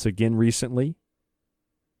about this again recently.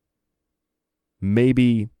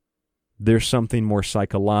 Maybe there's something more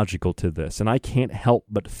psychological to this, and I can't help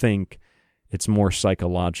but think it's more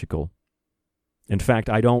psychological. In fact,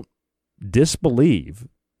 I don't disbelieve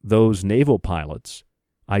those naval pilots.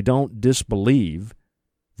 I don't disbelieve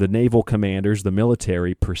the naval commanders, the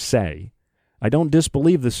military per se. I don't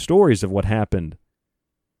disbelieve the stories of what happened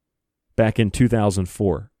back in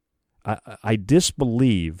 2004. I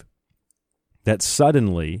disbelieve that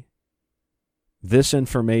suddenly this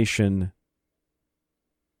information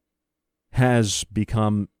has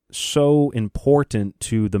become so important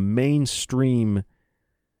to the mainstream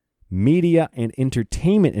media and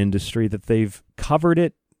entertainment industry that they've covered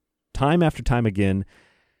it time after time again,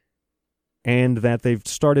 and that they've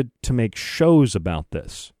started to make shows about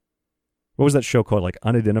this. What was that show called? Like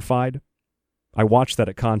Unidentified? I watched that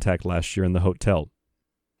at Contact last year in the hotel.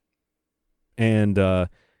 And it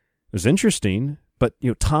was interesting, but you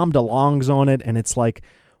know, Tom DeLonge's on it, and it's like,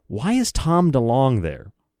 why is Tom DeLonge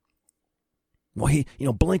there? Well, he,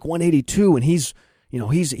 Blink 182, and he's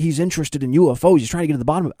interested in UFOs. He's trying to get to the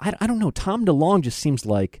bottom of it. I don't know. Tom DeLonge just seems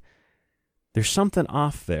like there's something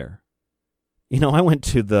off there. I went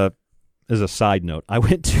to as a side note, I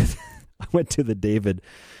went to the David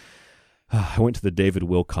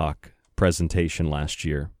Wilcock presentation last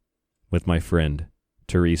year with my friend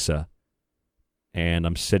Teresa, and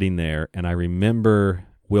I'm sitting there, and I remember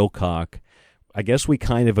Wilcock. I guess we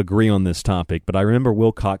kind of agree on this topic, but I remember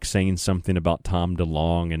Wilcock saying something about Tom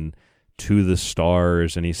DeLonge and To the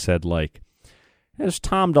Stars, and he said, like, this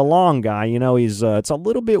Tom DeLonge guy, he's it's a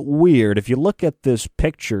little bit weird. If you look at this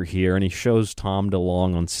picture here, and he shows Tom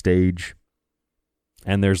DeLonge on stage,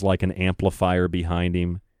 and there's like an amplifier behind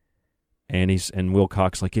him, and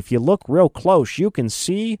Wilcock's like, if you look real close, you can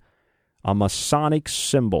see a Masonic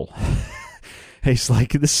symbol. He's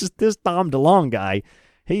like, this Tom DeLonge guy,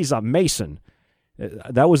 he's a Mason.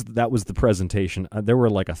 That was the presentation. There were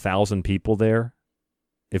like 1,000 people there.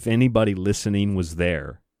 If anybody listening was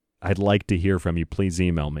there, I'd like to hear from you. Please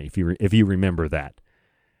email me if you remember that,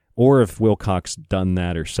 or if Wilcock's done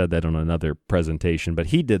that or said that on another presentation. But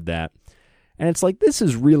he did that, And it's like, this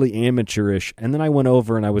is really amateurish. And then I went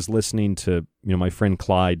over and I was listening to, my friend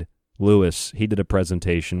Clyde Lewis. He did a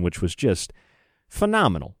presentation which was just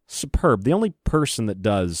phenomenal, superb. The only person that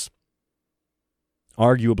does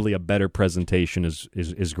arguably a better presentation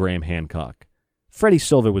is Graham Hancock. Freddie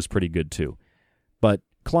Silva was pretty good too. But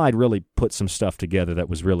Clyde really put some stuff together that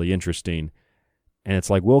was really interesting. And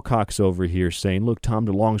it's like Wilcox over here saying, look, Tom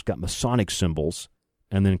DeLonge's got Masonic symbols.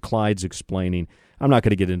 And then Clyde's explaining, I'm not going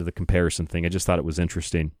to get into the comparison thing. I just thought it was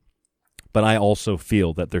interesting. But I also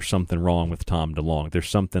feel that there's something wrong with Tom DeLonge. There's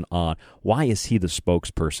something odd. Why is he the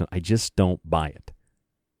spokesperson? I just don't buy it.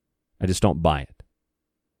 I just don't buy it.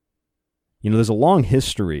 There's a long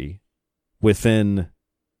history within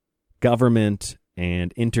government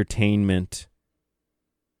and entertainment,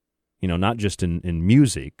 not just in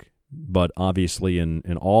music, but obviously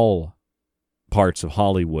in all parts of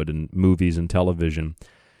Hollywood and movies and television,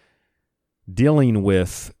 dealing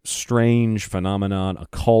with strange phenomenon,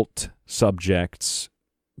 occult subjects,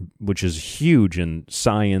 which is huge in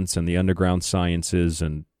science and the underground sciences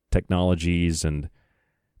and technologies and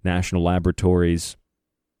national laboratories.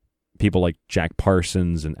 People like Jack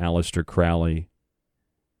Parsons and Aleister Crowley.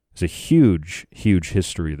 There's a huge, huge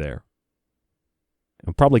history there.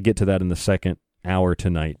 I'll probably get to that in the second hour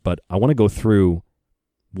tonight, but I want to go through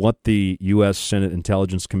what the U.S. Senate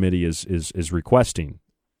Intelligence Committee is requesting.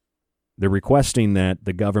 They're requesting that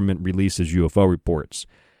the government releases UFO reports.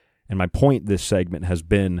 And my point this segment has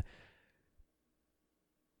been,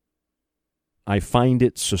 I find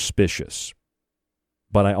it suspicious.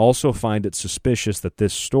 But I also find it suspicious that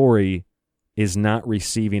this story is not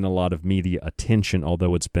receiving a lot of media attention,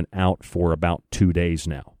 although it's been out for about 2 days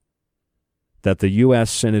now. That the U.S.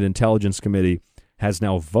 Senate Intelligence Committee has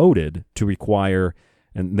now voted to require,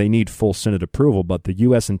 and they need full Senate approval, but the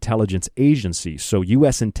U.S. intelligence agencies, so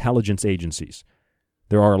U.S. intelligence agencies,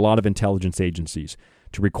 there are a lot of intelligence agencies,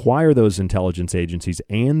 to require those intelligence agencies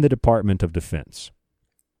and the Department of Defense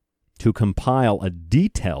to compile a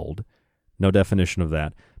detailed, no definition of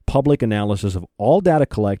that, public analysis of all data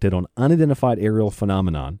collected on unidentified aerial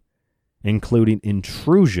phenomenon, including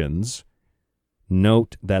intrusions.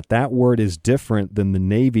 Note that that word is different than the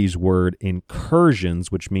Navy's word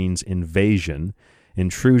incursions, which means invasion.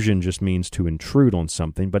 Intrusion just means to intrude on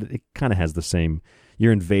something, but it kind of has the same.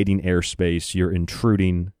 You're invading airspace, you're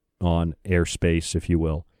intruding on airspace, if you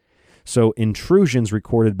will. So intrusions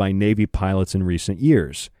recorded by Navy pilots in recent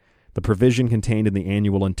years. The provision contained in the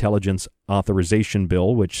annual Intelligence Authorization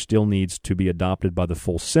Bill, which still needs to be adopted by the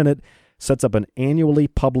full Senate, sets up an annually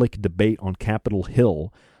public debate on Capitol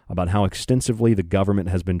Hill about how extensively the government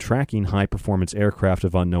has been tracking high-performance aircraft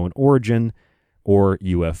of unknown origin, or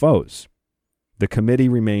UFOs. The committee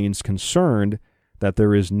remains concerned that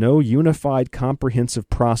there is no unified comprehensive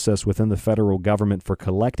process within the federal government for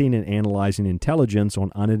collecting and analyzing intelligence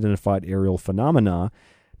on unidentified aerial phenomena,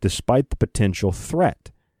 despite the potential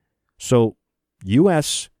threat. So,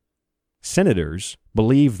 U.S. senators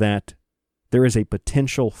believe that there is a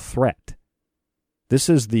potential threat. This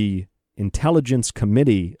is the Intelligence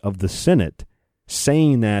Committee of the Senate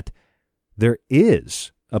saying that there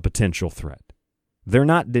is a potential threat. They're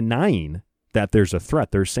not denying that there's a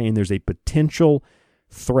threat. They're saying there's a potential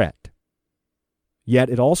threat. Yet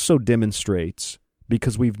it also demonstrates,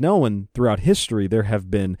 because we've known throughout history there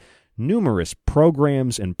have been numerous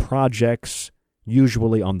programs and projects,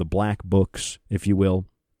 usually on the black books, if you will,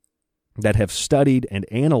 that have studied and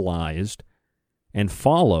analyzed and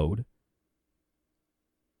followed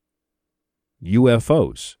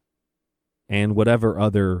UFOs and whatever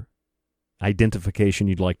other identification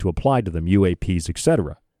you'd like to apply to them, UAPs,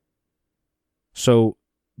 etc. So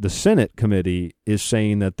the Senate committee is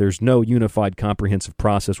saying that there's no unified comprehensive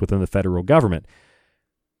process within the federal government.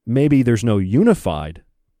 Maybe there's no unified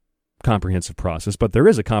comprehensive process, but there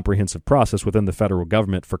is a comprehensive process within the federal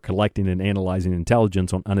government for collecting and analyzing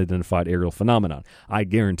intelligence on unidentified aerial phenomena. I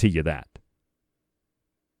guarantee you that.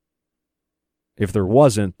 If there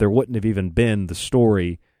wasn't, there wouldn't have even been the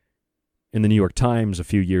story in the New York Times a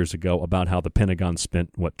few years ago about how the Pentagon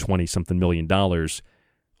spent, $20-something million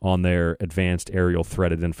on their advanced aerial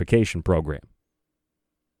threat identification program.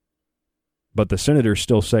 But the senators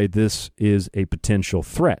still say this is a potential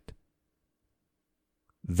threat.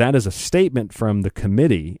 That is a statement from the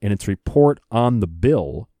committee in its report on the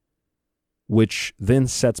bill, which then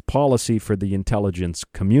sets policy for the intelligence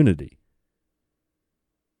community.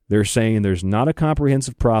 They're saying there's not a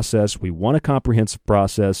comprehensive process. We want a comprehensive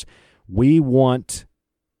process. We want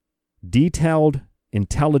detailed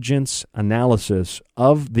intelligence analysis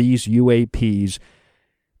of these UAPs.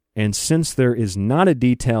 And since there is not a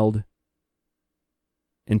detailed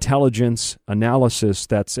intelligence analysis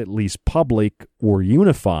that's at least public or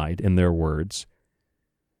unified, in their words.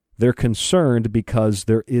 They're concerned because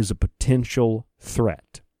there is a potential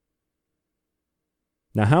threat.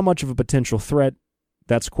 Now, how much of a potential threat?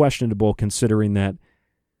 That's questionable, considering that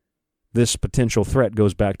this potential threat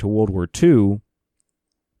goes back to World War II,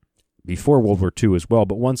 before World War II as well.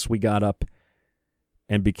 But once we got up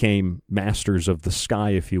and became masters of the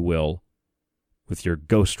sky, if you will, with your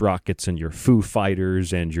ghost rockets and your Foo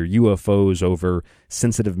Fighters and your UFOs over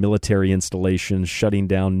sensitive military installations, shutting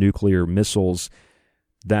down nuclear missiles,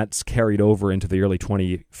 that's carried over into the early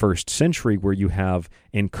 21st century, where you have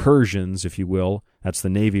incursions, if you will, that's the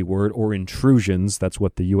Navy word, or intrusions, that's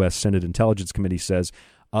what the U.S. Senate Intelligence Committee says,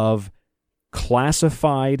 of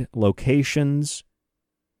classified locations,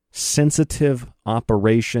 sensitive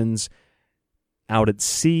operations out at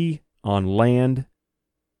sea, on land,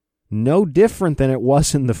 no different than it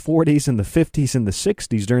was in the 40s and the 50s and the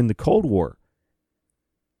 60s during the Cold War.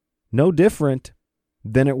 No different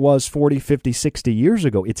than it was 40, 50, 60 years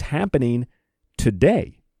ago. It's happening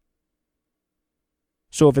today.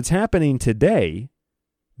 So if it's happening today,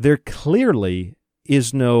 there clearly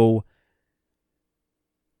is no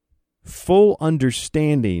full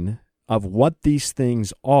understanding of what these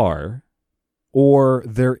things are, or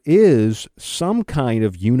there is some kind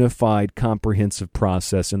of unified comprehensive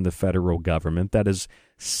process in the federal government that is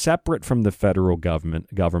separate from the federal government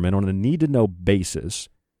on a need-to-know basis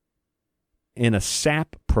in a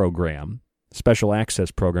SAP program, Special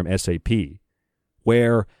Access Program, SAP,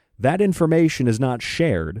 where that information is not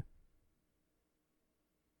shared,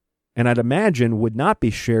 and I'd imagine would not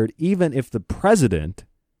be shared even if the president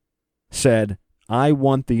said, I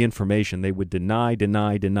want the information. They would deny.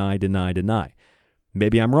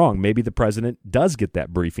 Maybe I'm wrong. Maybe the president does get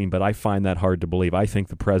that briefing, but I find that hard to believe. I think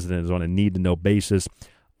the president is on a need-to-know basis.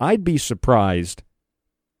 I'd be surprised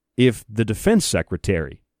if the defense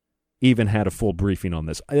secretary even had a full briefing on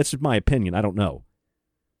this. That's my opinion. I don't know.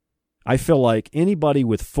 I feel like anybody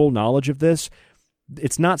with full knowledge of this,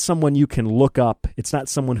 it's not someone you can look up. It's not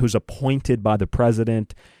someone who's appointed by the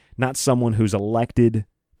president, not someone who's elected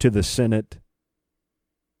to the Senate.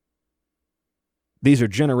 These are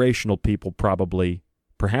generational people, probably,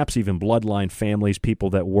 perhaps even bloodline families, people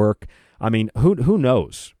that work. I mean, who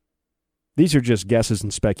knows? These are just guesses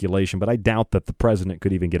and speculation, but I doubt that the president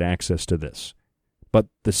could even get access to this. But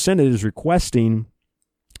the Senate is requesting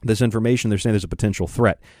this information. They're saying there's a potential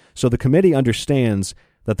threat. So the committee understands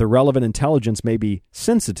that the relevant intelligence may be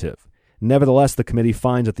sensitive. Nevertheless, the committee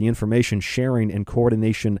finds that the information sharing and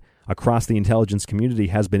coordination across the intelligence community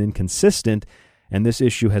has been inconsistent, and this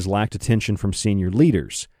issue has lacked attention from senior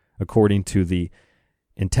leaders, according to the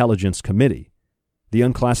Intelligence Committee. The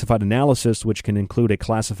unclassified analysis, which can include a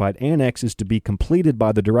classified annex, is to be completed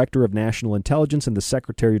by the Director of National Intelligence and the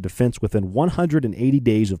Secretary of Defense within 180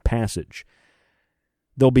 days of passage.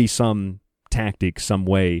 There'll be some tactic, some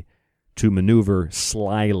way to maneuver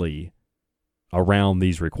slyly around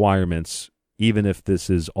these requirements, even if this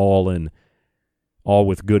is all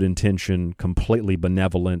with good intention, completely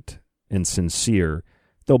benevolent and sincere.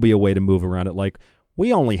 There'll be a way to move around it. Like,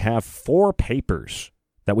 we only have 4 papers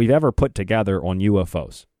that we've ever put together on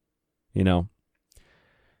UFOs. You know,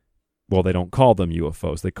 well, they don't call them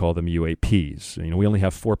UFOs. They call them UAPs. You know, we only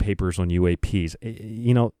have 4 papers on UAPs.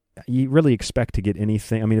 You know, you really expect to get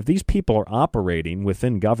anything. I mean, if these people are operating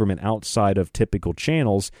within government outside of typical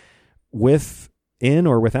channels, within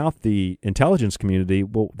or without the intelligence community,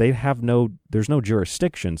 well, there's no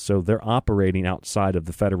jurisdiction, so they're operating outside of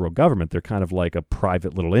the federal government. They're kind of like a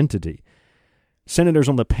private little entity. Senators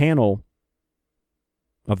on the panel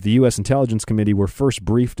of the U.S. Intelligence Committee were first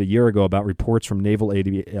briefed a year ago about reports from naval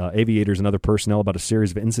aviators and other personnel about a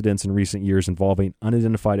series of incidents in recent years involving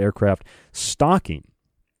unidentified aircraft stalking.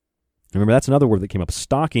 Remember, that's another word that came up,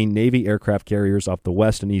 stalking Navy aircraft carriers off the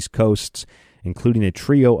west and east coasts, including a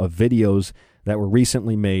trio of videos that were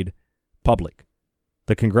recently made public.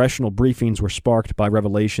 The congressional briefings were sparked by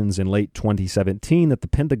revelations in late 2017 that the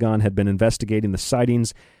Pentagon had been investigating the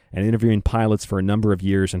sightings and interviewing pilots for a number of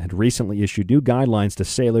years and had recently issued new guidelines to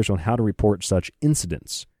sailors on how to report such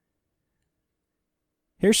incidents.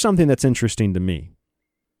 Here's something that's interesting to me.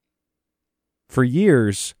 For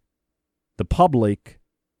years, the public,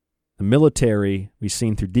 the military, we've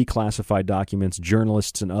seen through declassified documents,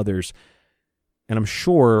 journalists and others, and I'm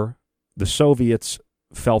sure the Soviets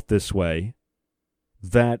felt this way,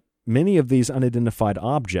 that many of these unidentified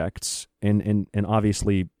objects, and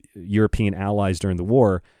obviously European allies during the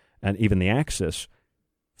war, and even the Axis,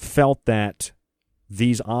 felt that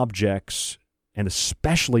these objects, and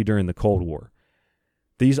especially during the Cold War,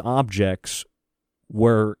 these objects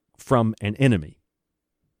were from an enemy.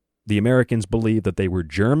 The Americans believed that they were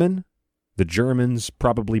German. The Germans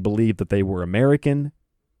probably believed that they were American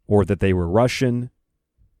or that they were Russian.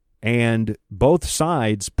 And both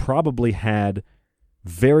sides probably had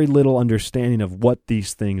very little understanding of what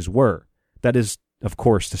these things were. That is, of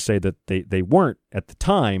course, to say that they weren't at the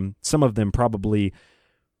time. Some of them probably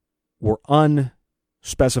were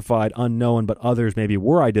unspecified, unknown, but others maybe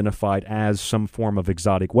were identified as some form of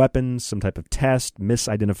exotic weapons, some type of test,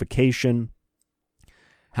 misidentification.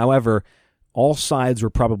 However, all sides were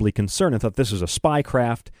probably concerned and thought this is a spy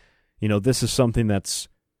craft. This is something that's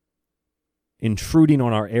intruding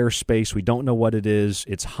on our airspace. We don't know what it is.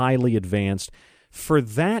 It's highly advanced. For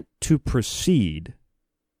that to proceed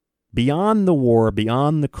beyond the war,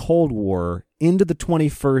 beyond the Cold War, into the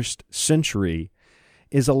 21st century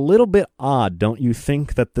is a little bit odd, don't you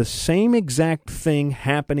think, that the same exact thing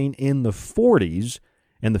happening in the 40s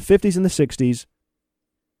and the 50s and the 60s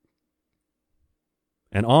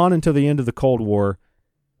and on until the end of the Cold War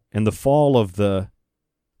and the fall of the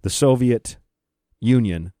Soviet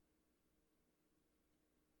Union,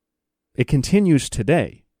 it continues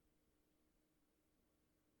today.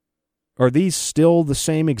 Are these still the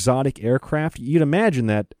same exotic aircraft? You'd imagine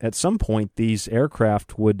that at some point these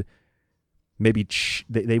aircraft would maybe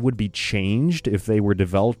they would be changed if they were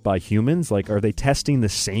developed by humans. Like, are they testing the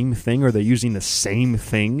same thing? Are they using the same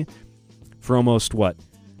thing for almost,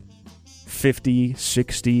 50,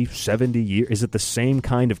 60, 70 years? Is it the same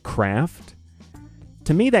kind of craft?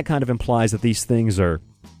 To me, that kind of implies that these things are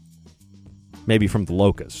maybe from the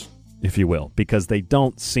locus, if you will, because they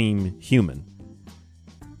don't seem human.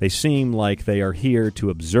 They seem like they are here to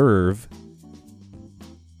observe,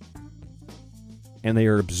 and they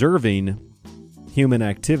are observing human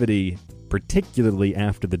activity, particularly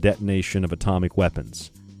after the detonation of atomic weapons.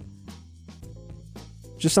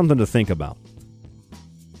 Just something to think about.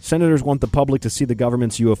 Senators want the public to see the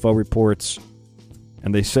government's UFO reports,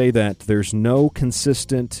 and they say that there's no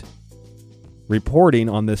consistent reporting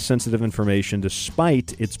on this sensitive information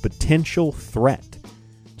despite its potential threat.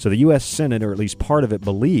 So the U.S. Senate, or at least part of it,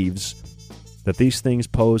 believes that these things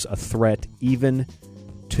pose a threat even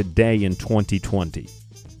today in 2020.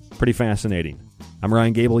 Pretty fascinating. I'm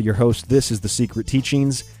Ryan Gable, your host. This is The Secret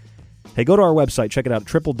Teachings. Hey, go to our website. Check it out at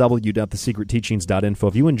www.thesecretteachings.info.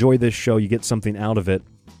 If you enjoy this show, you get something out of it.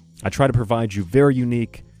 I try to provide you very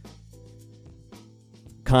unique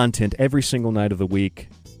content every single night of the week.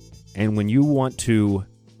 And when you want to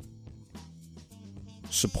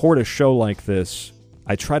support a show like this,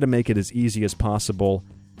 I try to make it as easy as possible.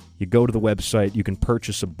 You go to the website, you can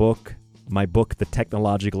purchase a book. My book, The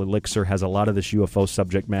Technological Elixir, has a lot of this UFO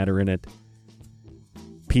subject matter in it,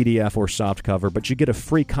 PDF or softcover, but you get a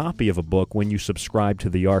free copy of a book when you subscribe to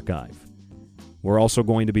the archive. We're also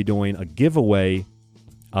going to be doing a giveaway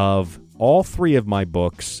of all three of my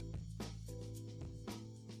books,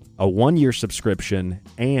 a 1-year subscription,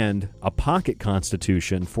 and a pocket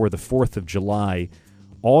constitution for the 4th of July.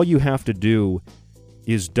 All you have to do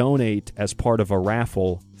is donate as part of a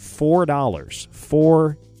raffle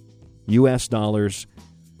 $4 US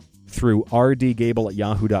through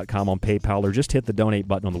rdgable@yahoo.com on PayPal, or just hit the donate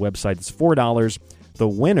button on the website. It's $4. The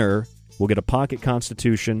winner will get a pocket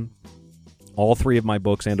constitution, all three of my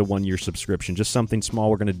books, and a 1-year subscription. Just something small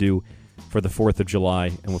we're going to do for the 4th of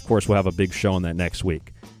July, and of course we'll have a big show on that next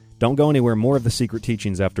week. Don't go anywhere. More of The Secret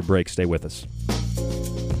Teachings after break. Stay with us.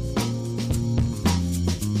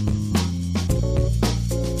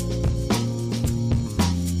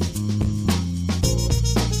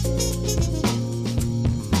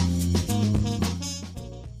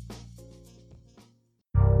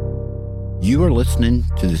 You are listening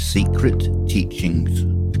to The Secret Teachings.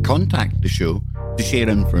 To contact the show, to share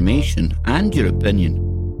information and your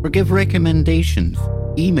opinion, or give recommendations,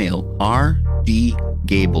 email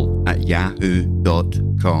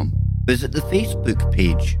rdgable@yahoo.com. Visit the Facebook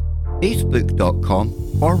page,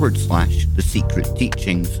 facebook.com/The Secret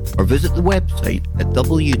Teachings, or visit the website at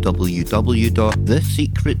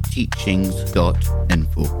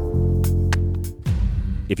www.thesecretteachings.info.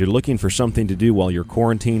 If you're looking for something to do while you're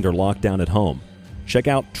quarantined or locked down at home, check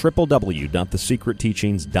out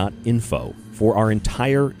www.thesecretteachings.info for our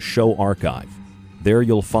entire show archive. There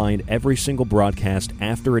you'll find every single broadcast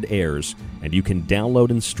after it airs, and you can download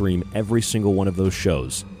and stream every single one of those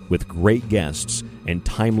shows with great guests and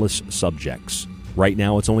timeless subjects. Right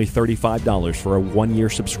now, it's only $35 for a 1-year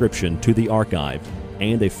subscription to the archive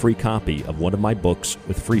and a free copy of one of my books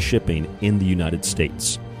with free shipping in the United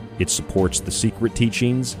States. It supports The Secret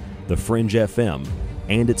Teachings, The Fringe FM,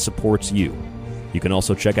 and it supports you. You can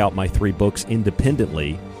also check out my 3 books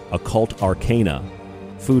independently: Occult Arcana,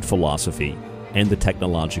 Food Philosophy, and The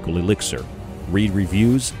Technological Elixir. Read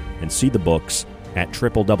reviews, and see the books at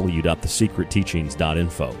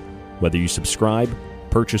www.thesecretteachings.info. Whether you subscribe,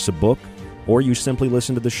 purchase a book, or you simply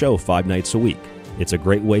listen to the show 5 nights a week, it's a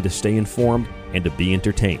great way to stay informed and to be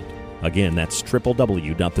entertained. Again, that's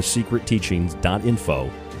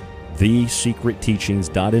www.thesecretteachings.info,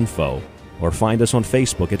 thesecretteachings.info, or find us on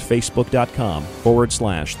Facebook at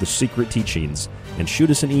facebook.com/The Secret Teachings, and shoot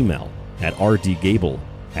us an email at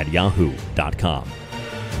rdgable@yahoo.com.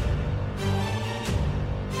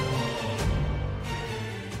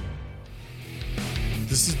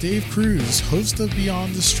 This is Dave Cruz, host of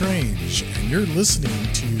Beyond the Strange, and you're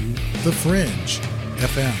listening to The Fringe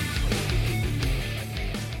FM.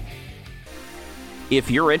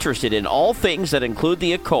 If you're interested in all things that include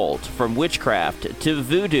the occult, from witchcraft to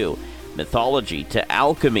voodoo, mythology to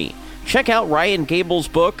alchemy, check out Ryan Gable's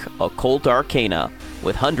book, Occult Arcana,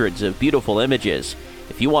 with hundreds of beautiful images.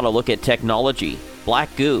 If you want to look at technology,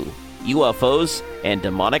 black goo, UFOs, and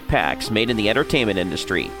demonic pacts made in the entertainment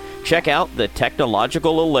industry, check out The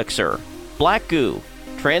Technological Elixir, Black Goo,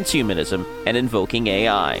 Transhumanism, and Invoking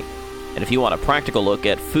AI. And if you want a practical look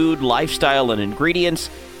at food, lifestyle, and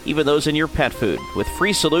ingredients, even those in your pet food, with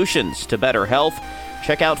free solutions to better health,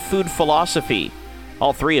 check out Food Philosophy.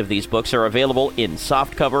 All 3 of these books are available in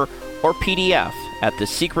softcover or PDF at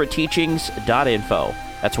thesecretteachings.info.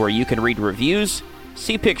 That's where you can read reviews,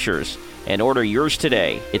 see pictures, and order yours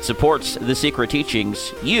today. It supports The Secret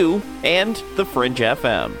Teachings, you, and The Fringe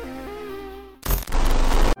FM.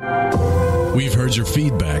 We've heard your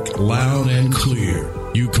feedback loud and clear.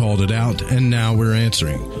 You called it out, and now we're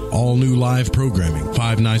answering. All new live programming,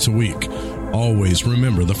 5 nights a week. Always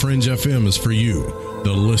remember, The Fringe FM is for you,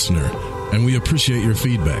 the listener, and we appreciate your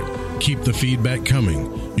feedback. Keep the feedback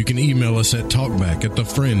coming. You can email us at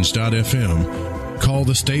talkback@thefringe.fm, call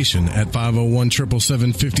the station at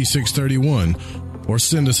 501-777-5631, or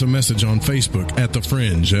send us a message on Facebook at The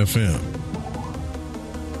Fringe FM.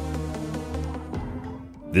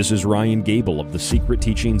 This is Ryan Gable of the Secret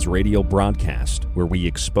Teachings radio broadcast, where we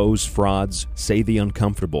expose frauds, say the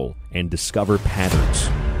uncomfortable, and discover patterns.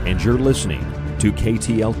 And you're listening to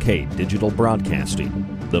KTLK Digital Broadcasting,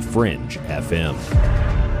 The Fringe FM.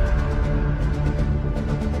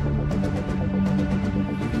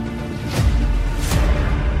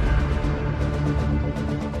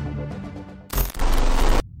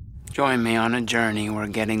 Join me on a journey where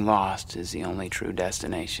getting lost is the only true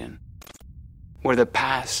destination. Where the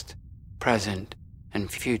past, present, and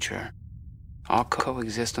future all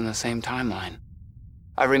coexist on the same timeline.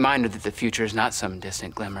 A reminder that the future is not some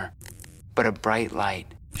distant glimmer, but a bright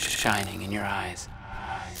light shining in your eyes.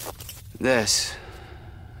 This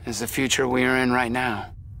is the future we are in right now,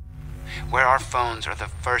 where our phones are the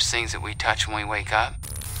first things that we touch when we wake up,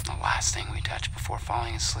 the last thing we touch before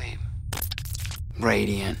falling asleep.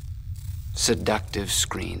 Radiant, seductive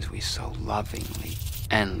screens we so lovingly,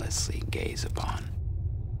 endlessly gaze upon.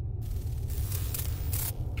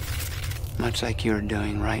 Much like you're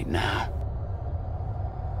doing right now.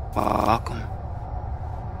 Welcome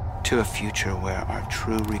to a future where our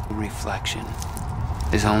true reflection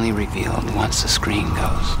is only revealed once the screen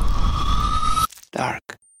goes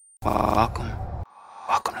dark. Welcome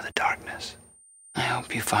to the darkness. I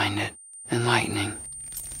hope you find it enlightening.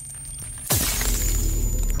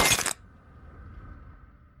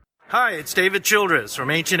 Hi, it's David Childress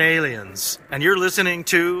from Ancient Aliens, and you're listening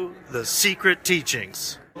to The Secret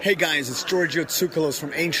Teachings. Hey guys, it's Giorgio Tsoukalos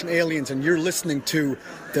from Ancient Aliens, and you're listening to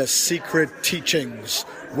The Secret Teachings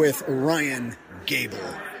with Ryan Gable.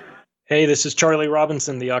 Hey, this is Charlie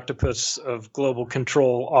Robinson, the Octopus of Global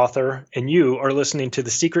Control author, and you are listening to The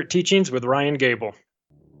Secret Teachings with Ryan Gable.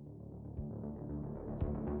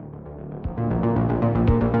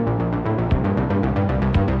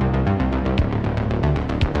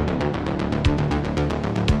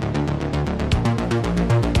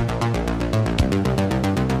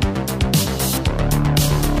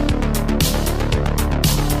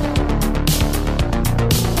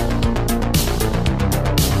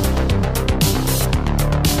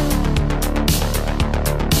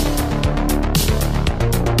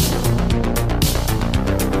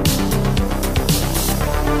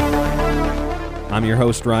 I'm your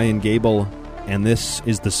host, Ryan Gable, and this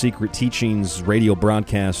is the Secret Teachings radio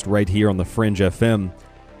broadcast right here on the Fringe FM.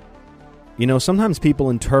 You know, sometimes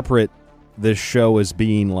people interpret this show as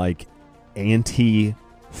being like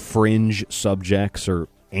anti-fringe subjects or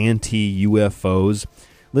anti-UFOs.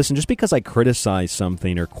 Listen, just because I criticize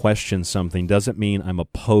something or question something doesn't mean I'm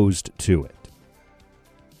opposed to it.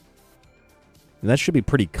 And that should be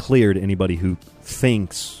pretty clear to anybody who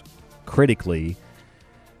thinks critically.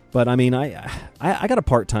 But, I mean, I got a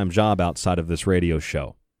part-time job outside of this radio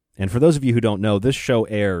show. And for those of you who don't know, this show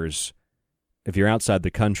airs, if you're outside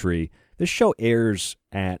the country, this show airs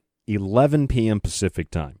at 11 p.m.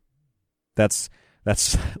 Pacific time. That's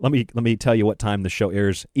let me tell you what time the show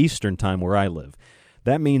airs Eastern time where I live.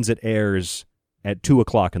 That means it airs at 2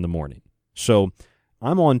 o'clock in the morning. So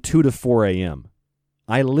I'm on 2 to 4 a.m.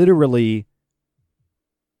 I literally,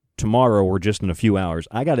 tomorrow or just in a few hours,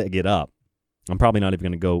 I got to get up. I'm probably not even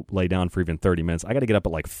going to go lay down for even 30 minutes. I got to get up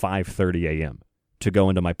at like 5:30 a.m. to go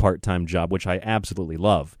into my part-time job, which I absolutely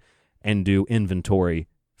love, and do inventory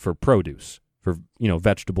for produce, for,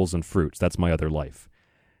 vegetables and fruits. That's my other life.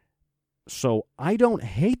 So I don't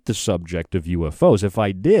hate the subject of UFOs. If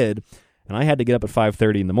I did, and I had to get up at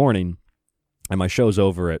 5:30 in the morning, and my show's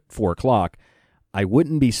over at 4 o'clock, I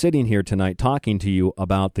wouldn't be sitting here tonight talking to you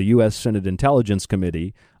about the U.S. Senate Intelligence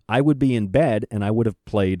Committee. I would be in bed, and I would have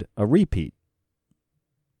played a repeat.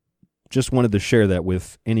 Just wanted to share that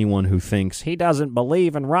with anyone who thinks he doesn't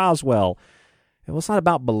believe in Roswell. Well, it's not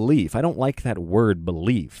about belief. I don't like that word,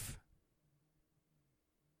 belief.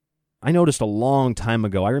 I noticed a long time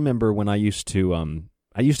ago, I remember when I used to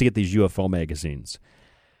get these UFO magazines,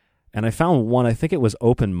 and I found one, I think it was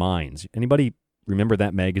Open Minds. Anybody remember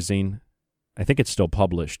that magazine? I think it's still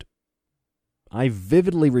published. I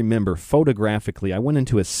vividly remember photographically, I went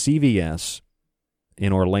into a CVS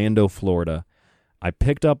in Orlando, Florida. I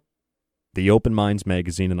picked up the Open Minds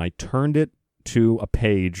magazine and I turned it to a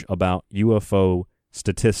page about UFO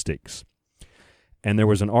statistics. And there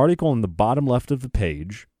was an article in the bottom left of the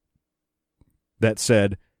page that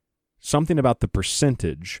said something about the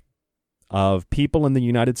percentage of people in the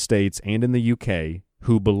United States and in the UK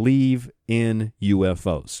who believe in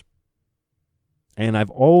UFOs. And I've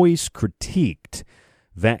always critiqued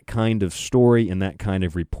that kind of story and that kind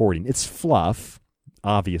of reporting. It's fluff,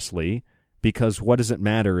 obviously, because what does it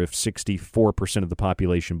matter if 64% of the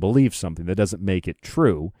population believes something? That doesn't make it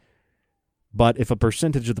true. But if a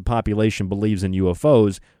percentage of the population believes in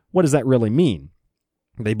UFOs, what does that really mean?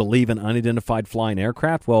 They believe in unidentified flying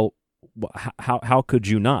aircraft? Well, how could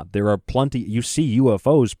you not? There are plenty. You see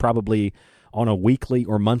UFOs probably on a weekly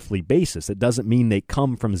or monthly basis. It doesn't mean they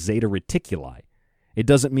come from Zeta Reticuli. It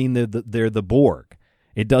doesn't mean they're the Borg.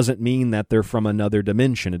 It doesn't mean that they're from another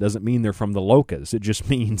dimension. It doesn't mean they're from the Locas. It just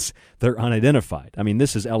means they're unidentified. I mean,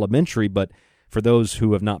 this is elementary, but for those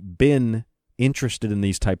who have not been interested in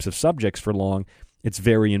these types of subjects for long, it's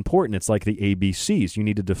very important. It's like the ABCs. You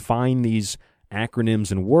need to define these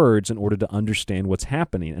acronyms and words in order to understand what's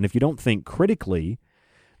happening. And if you don't think critically,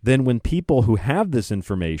 then when people who have this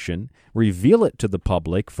information reveal it to the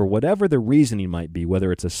public for whatever the reasoning might be,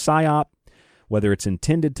 whether it's a psyop, whether it's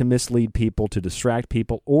intended to mislead people, to distract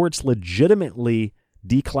people, or it's legitimately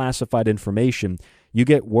declassified information, you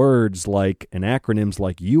get words like, and acronyms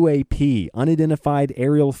like UAP, Unidentified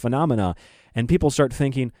Aerial Phenomena, and people start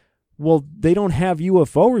thinking, well, they don't have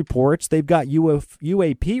UFO reports, they've got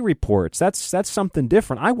UAP reports. That's something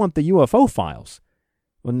different. I want the UFO files.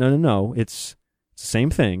 Well, no, it's the same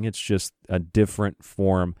thing. It's just a different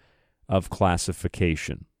form of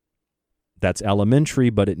classification. That's elementary,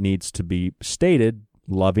 but it needs to be stated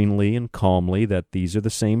lovingly and calmly that these are the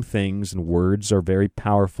same things, and words are very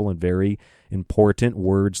powerful and very important.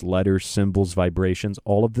 Words, letters, symbols, vibrations,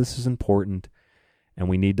 all of this is important, and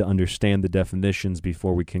we need to understand the definitions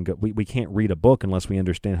before we can go. We can't read a book unless we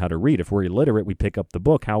understand how to read. If we're illiterate, we pick up the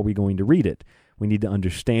book. How are we going to read it? We need to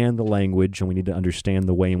understand the language, and we need to understand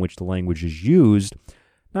the way in which the language is used,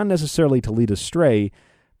 not necessarily to lead astray.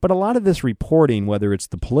 But a lot of this reporting, whether it's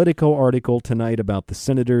the Politico article tonight about the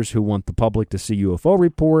senators who want the public to see UFO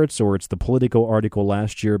reports, or it's the Politico article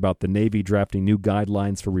last year about the Navy drafting new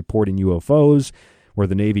guidelines for reporting UFOs, where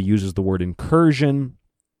the Navy uses the word incursion.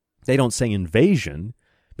 They don't say invasion,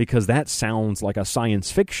 because that sounds like a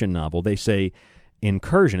science fiction novel. They say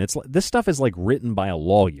incursion. This stuff is like written by a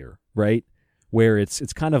lawyer, right? Where it's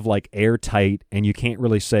kind of like airtight, and you can't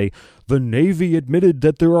really say, the Navy admitted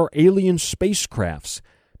that there are alien spacecrafts.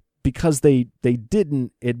 Because they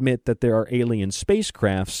didn't admit that there are alien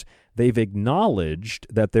spacecrafts, they've acknowledged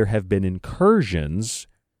that there have been incursions,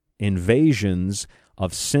 invasions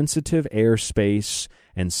of sensitive airspace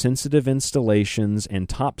and sensitive installations and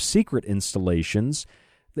top secret installations.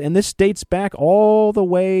 And this dates back all the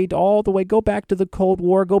way, go back to the Cold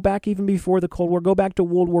War, go back even before the Cold War, go back to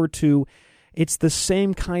World War II. It's the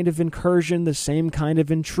same kind of incursion, the same kind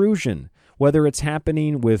of intrusion. Whether it's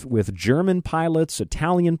happening with German pilots,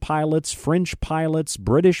 Italian pilots, French pilots,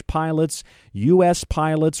 British pilots, U.S.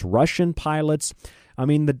 pilots, Russian pilots. I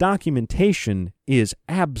mean, the documentation is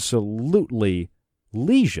absolutely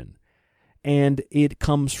legion. And it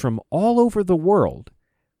comes from all over the world,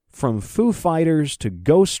 from Foo Fighters to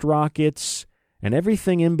ghost rockets and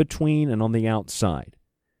everything in between and on the outside.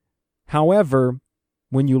 However,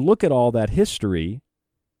 when you look at all that history,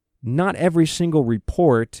 not every single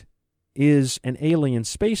report is an alien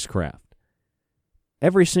spacecraft.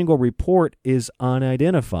 Every single report is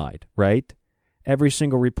unidentified, right? Every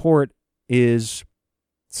single report is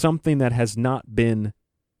something that has not been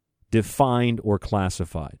defined or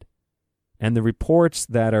classified. And the reports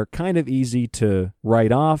that are kind of easy to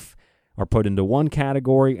write off are put into one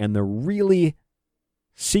category, and the really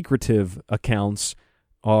secretive accounts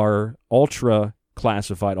are ultra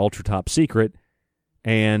classified, ultra top secret.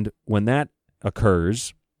 And when that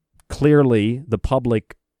occurs, clearly the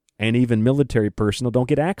public and even military personnel don't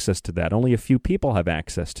get access to that. Only a few people have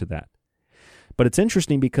access to that. But it's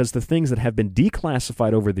interesting because the things that have been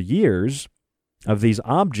declassified over the years of these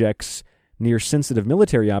objects near sensitive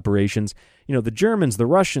military operations, the Germans, the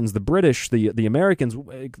Russians, the British, the Americans,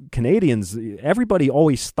 Canadians, everybody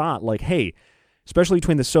always thought like, hey, especially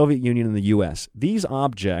between the Soviet Union and the U.S., these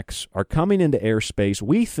objects are coming into airspace.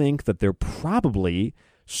 We think that they're probably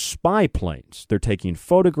spy planes. They're taking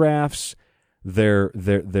photographs. They're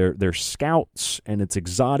scouts, and it's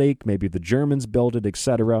exotic. Maybe the Germans built it,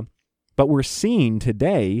 etc. But we're seeing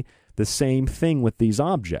today the same thing with these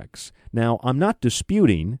objects. Now, I'm not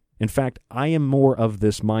disputing. In fact, I am more of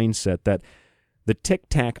this mindset that the Tic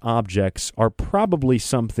Tac objects are probably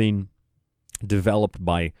something developed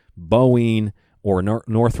by Boeing or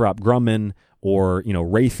Northrop Grumman or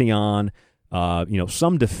Raytheon,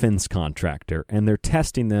 some defense contractor, and they're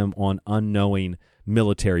testing them on unknowing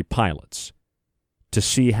military pilots to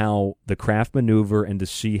see how the craft maneuver and to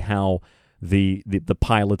see how the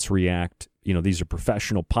pilots react. These are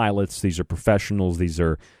professional pilots. These are professionals. These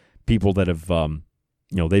are people that have,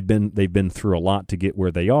 they've been through a lot to get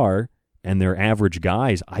where they are, and they're average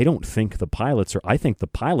guys. I think the pilots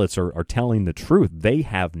are telling the truth. They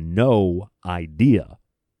have no idea,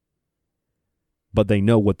 but they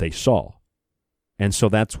know what they saw. And so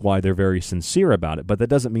that's why they're very sincere about it. But that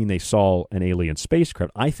doesn't mean they saw an alien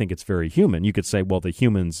spacecraft. I think it's very human. You could say, well, the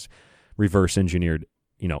humans reverse engineered,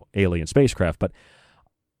 alien spacecraft. But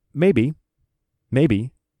maybe,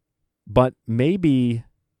 but maybe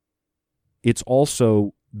it's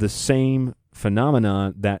also the same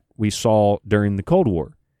phenomenon that we saw during the Cold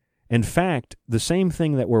War. In fact, the same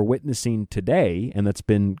thing that we're witnessing today, and that's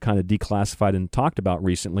been kind of declassified and talked about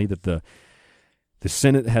recently, that the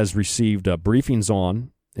Senate has received briefings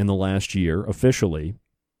on in the last year officially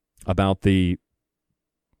about the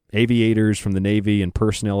aviators from the Navy and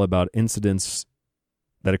personnel about incidents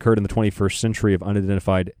that occurred in the 21st century of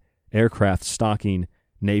unidentified aircraft stalking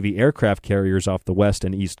Navy aircraft carriers off the west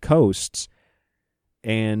and east coasts.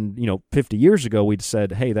 And, 50 years ago, we'd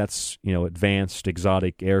said, hey, that's, advanced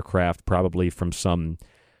exotic aircraft, probably from some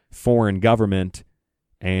foreign government,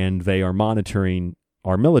 and they are monitoring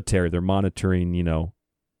our military. They're monitoring,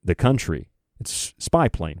 the country. It's spy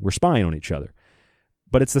plane. We're spying on each other.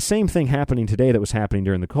 But it's the same thing happening today that was happening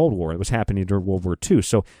during the Cold War. It was happening during World War II.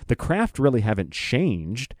 So the craft really haven't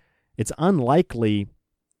changed. It's unlikely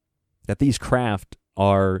that these craft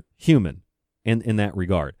are human in that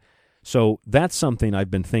regard. So that's something I've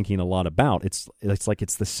been thinking a lot about. It's like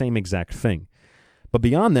it's the same exact thing. But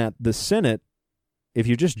beyond that, the Senate, if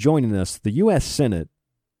you're just joining us, the U.S. Senate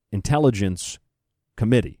Intelligence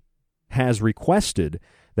Committee has requested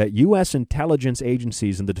that U.S. intelligence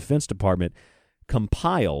agencies and the Defense Department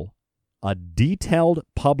compile a detailed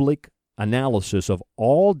public analysis of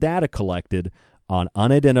all data collected on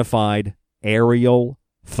unidentified aerial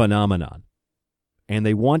phenomenon. And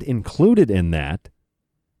they want included in that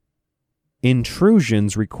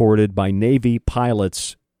intrusions recorded by Navy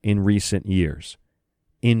pilots in recent years.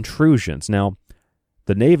 Intrusions. Now,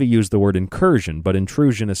 the Navy used the word incursion, but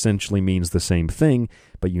intrusion essentially means the same thing.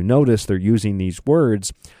 But you notice they're using these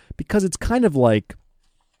words because it's kind of like,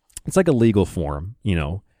 it's like a legal form,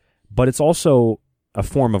 but it's also a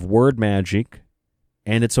form of word magic,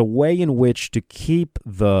 and it's a way in which to keep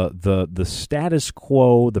the status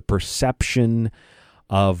quo, the perception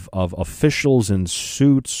of officials in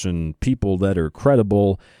suits and people that are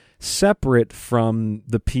credible, separate from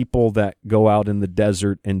the people that go out in the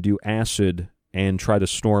desert and do acid and try to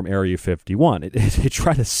storm Area 51. They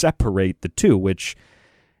try to separate the two, which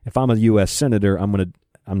if I'm a U.S. Senator,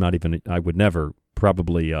 I would never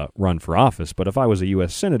probably run for office, but if I was a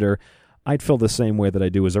U.S. Senator, I'd feel the same way that I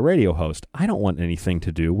do as a radio host. I don't want anything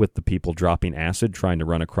to do with the people dropping acid trying to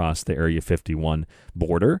run across the Area 51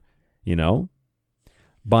 border,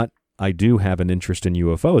 But I do have an interest in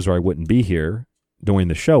UFOs, or I wouldn't be here doing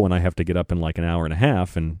the show when I have to get up in like an hour and a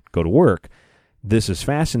half and go to work. this is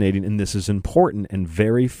fascinating and this is important, and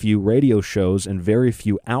very few radio shows and very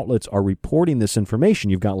few outlets are reporting this information.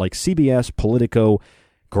 You've got like CBS, Politico,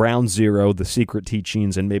 Ground Zero, The Secret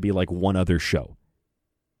Teachings, and maybe like one other show.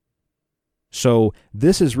 So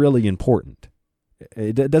this is really important.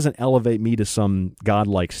 It doesn't elevate me to some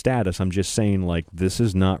godlike status. I'm just saying, like, this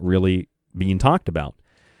is not really being talked about.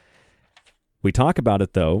 We talk about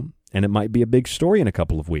it, though, and it might be a big story in a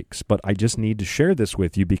couple of weeks, but I just need to share this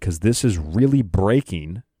with you because this is really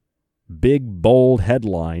breaking, big, bold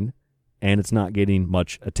headline, and it's not getting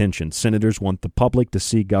much attention. Senators want the public to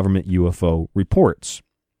see government UFO reports.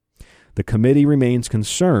 The committee remains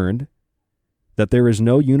concerned that there is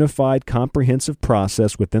no unified, comprehensive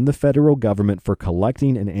process within the federal government for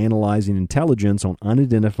collecting and analyzing intelligence on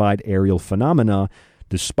unidentified aerial phenomena,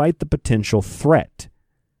 despite the potential threat.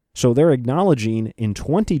 So they're acknowledging in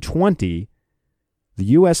 2020, the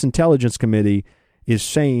U.S. Intelligence Committee is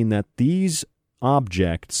saying that these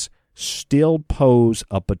objects still pose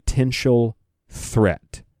a potential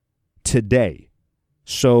threat today.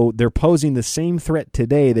 So they're posing the same threat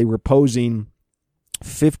today they were posing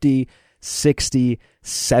 50, 60,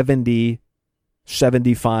 70,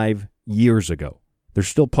 75 years ago. They're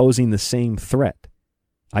still posing the same threat.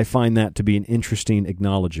 I find that to be an interesting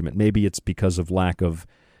acknowledgement. Maybe it's because of lack of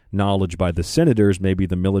knowledge by the senators. Maybe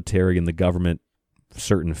the military and the government,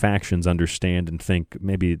 certain factions understand and think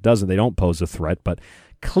maybe it doesn't. They don't pose a threat, but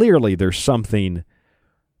clearly there's something,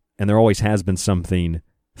 and there always has been something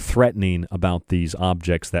threatening about these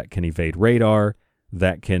objects that can evade radar,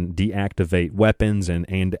 that can deactivate weapons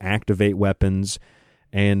and activate weapons.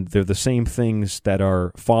 And they're the same things that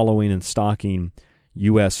are following and stalking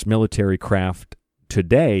U.S. military craft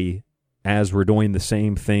today as we're doing the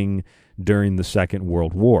same thing during the Second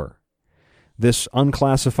World War. This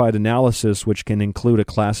unclassified analysis, which can include a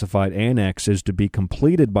classified annex, is to be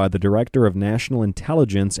completed by the Director of National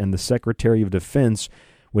Intelligence and the Secretary of Defense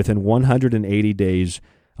within 180 days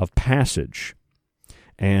of passage.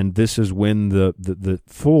 And this is when the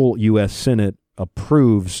full U.S. Senate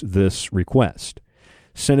approves this request.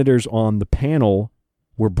 Senators on the panel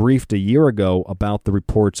were briefed a year ago about the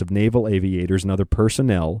reports of naval aviators and other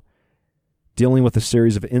personnel dealing with a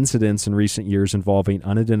series of incidents in recent years involving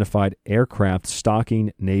unidentified aircraft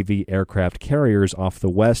stalking Navy aircraft carriers off the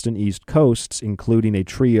west and east coasts, including a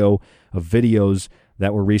trio of videos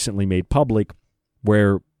that were recently made public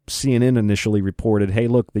where CNN initially reported, hey,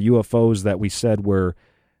 look, the UFOs that we said were,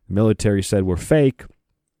 the military said were fake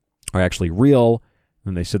are actually real.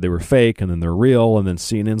 And they said they were fake, and then they're real. And then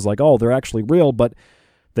CNN's like, oh, they're actually real, but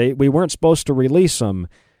we weren't supposed to release them.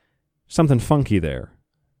 Something funky there.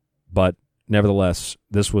 But nevertheless,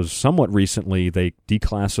 this was somewhat recently. They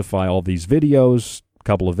declassify all these videos, a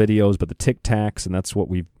couple of videos, but the Tic Tacs, and that's what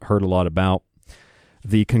we've heard a lot about.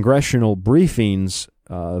 The congressional briefings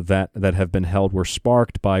that have been held were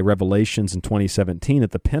sparked by revelations in 2017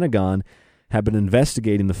 that the Pentagon have been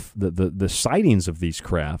investigating the sightings of these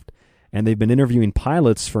craft, and they've been interviewing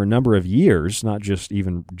pilots for a number of years, not just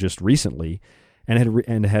recently,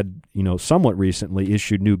 and had somewhat recently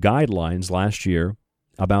issued new guidelines last year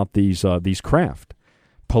about these craft.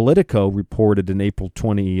 Politico reported in April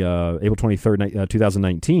 23rd,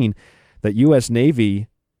 2019, that U.S. Navy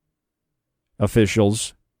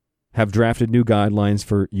officials have drafted new guidelines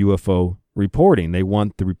for UFO reporting. They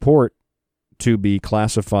want the report to be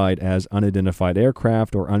classified as unidentified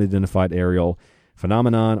aircraft or unidentified aerial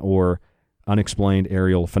phenomenon or unexplained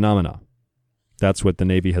aerial phenomena. That's what the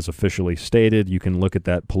Navy has officially stated. You can look at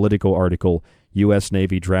that Politico article, U.S.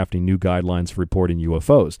 Navy drafting new guidelines for reporting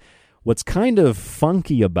UFOs. What's kind of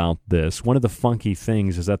funky about this, one of the funky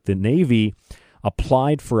things, is that the Navy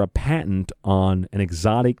applied for a patent on an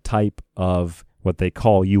exotic type of what they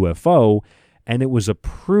call UFO, and it was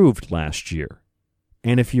approved last year.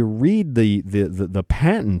 And if you read the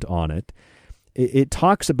patent on it, it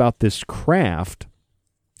talks about this craft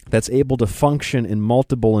that's able to function in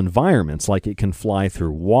multiple environments, like it can fly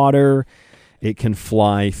through water, it can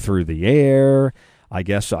fly through the air. I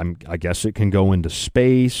guess it can go into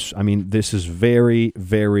space. I mean, this is very,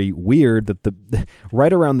 very weird that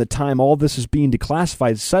right around the time all this is being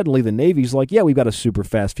declassified, suddenly the Navy's like, yeah, we've got a super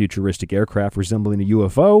fast futuristic aircraft resembling a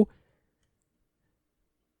UFO.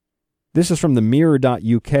 This is from the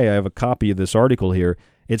mirror.uk. I have a copy of this article here.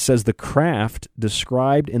 It says the craft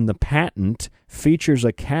described in the patent features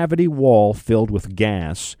a cavity wall filled with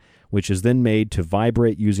gas, which is then made to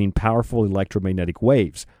vibrate using powerful electromagnetic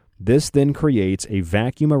waves. This then creates a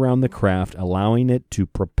vacuum around the craft, allowing it to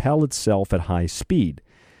propel itself at high speed.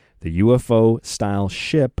 The UFO-style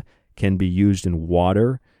ship can be used in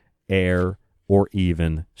water, air, or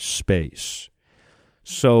even space.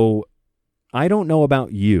 So I don't know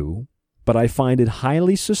about you, but I find it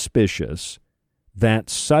highly suspicious that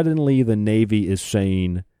suddenly the Navy is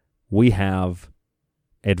saying we have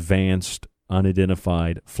advanced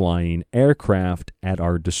unidentified flying aircraft at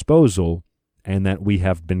our disposal and that we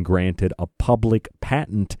have been granted a public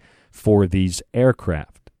patent for these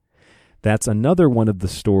aircraft. That's another one of the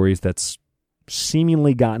stories that's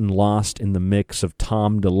seemingly gotten lost in the mix of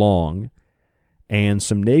Tom DeLonge and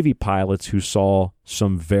some Navy pilots who saw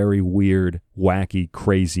some very weird, wacky,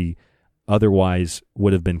 crazy, otherwise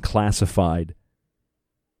would have been classified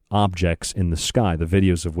objects in the sky, the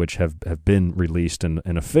videos of which have been released and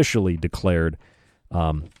officially declared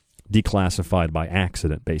declassified by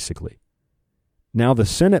accident, basically. Now the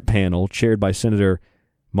Senate panel, chaired by Senator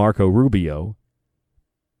Marco Rubio,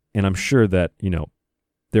 and I'm sure that,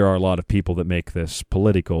 there are a lot of people that make this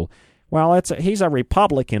political. Well, he's a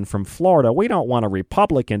Republican from Florida. We don't want a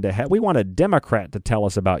Republican we want a Democrat to tell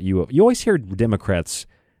us about you. You always hear Democrats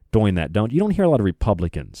doing that, don't you? You don't hear a lot of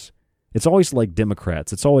Republicans. It's always like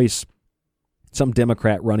Democrats. It's always some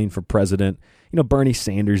Democrat running for president. Bernie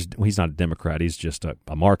Sanders, he's not a Democrat. He's just a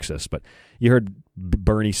Marxist. But you heard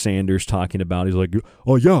Bernie Sanders talking about, he's like,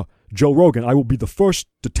 oh, yeah, Joe Rogan, I will be the first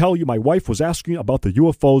to tell you my wife was asking about the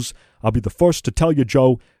UFOs. I'll be the first to tell you,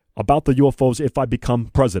 Joe, about the UFOs if I become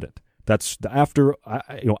president. That's after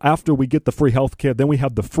we get the free health care, then we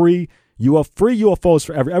have the free UFOs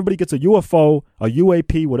for everybody gets a UFO, a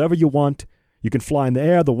UAP, whatever you want. You can fly in the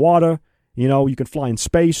air, the water, you can fly in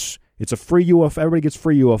space. It's a free UFO. Everybody gets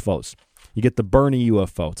free UFOs. You get the Bernie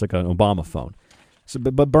UFO. It's like an Obama phone. So,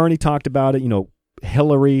 but Bernie talked about it.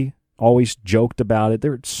 Hillary always joked about it.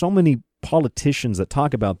 There are so many politicians that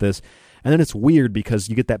talk about this. And then it's weird because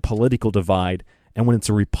you get that political divide. And when it's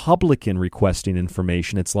a Republican requesting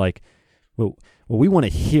information, it's like, well, we want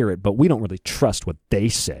to hear it, but we don't really trust what they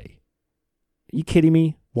say. Are you kidding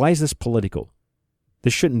me? Why is this political?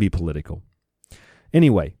 This shouldn't be political.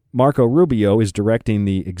 Anyway, Marco Rubio is directing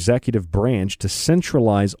the executive branch to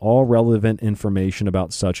centralize all relevant information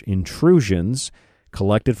about such intrusions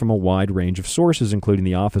collected from a wide range of sources, including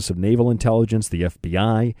the Office of Naval Intelligence, the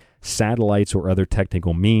FBI, satellites or other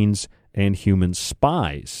technical means, and human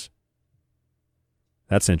spies.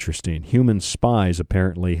 That's interesting. Human spies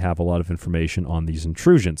apparently have a lot of information on these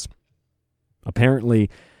intrusions. Apparently,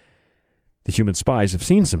 the human spies have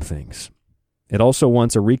seen some things. It also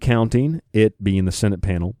wants a recounting, it being the Senate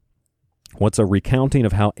panel, wants a recounting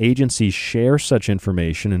of how agencies share such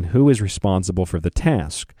information and who is responsible for the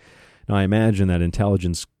task. Now, I imagine that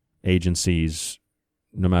intelligence agencies,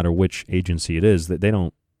 no matter which agency it is,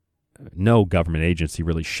 that no government agency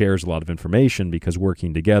really shares a lot of information because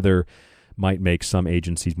working together might make some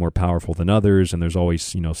agencies more powerful than others, and there's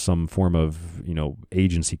always, some form of,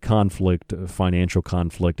 agency conflict, financial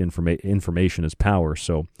conflict, information is power,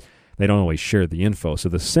 so they don't always share the info. So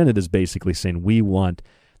the Senate is basically saying, we want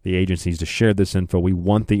the agencies to share this info. We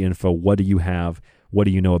want the info. What do you have? What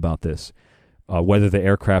do you know about this? Whether the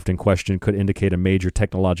aircraft in question could indicate a major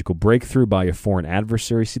technological breakthrough by a foreign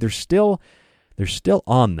adversary. See, they're still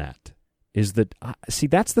on that. That's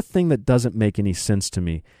the thing that doesn't make any sense to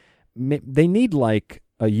me. They need like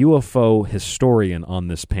a UFO historian on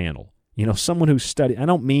this panel. Someone who studied. I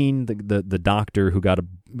don't mean the doctor who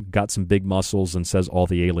got some big muscles and says all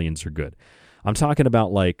the aliens are good. I'm talking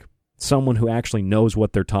about like someone who actually knows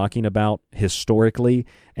what they're talking about historically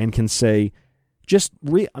and can say,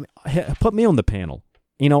 put me on the panel.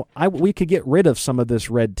 We could get rid of some of this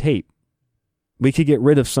red tape. We could get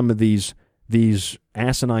rid of some of these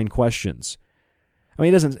asinine questions. I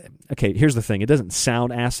mean, here's the thing. It doesn't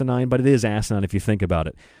sound asinine, but it is asinine if you think about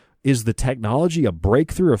it. Is the technology a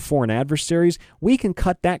breakthrough of foreign adversaries? We can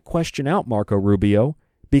cut that question out, Marco Rubio,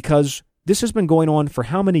 because this has been going on for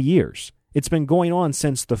how many years? It's been going on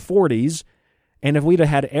since the 40s, and if we'd have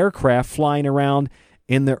had aircraft flying around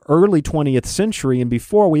in the early 20th century and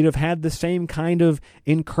before, we'd have had the same kind of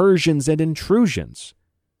incursions and intrusions.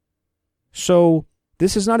 So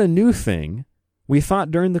this is not a new thing. We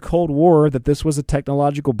thought during the Cold War that this was a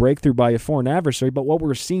technological breakthrough by a foreign adversary, but what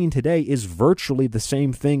we're seeing today is virtually the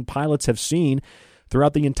same thing pilots have seen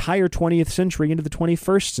throughout the entire 20th century into the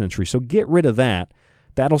 21st century. So get rid of that.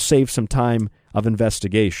 That'll save some time of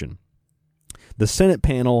investigation. The Senate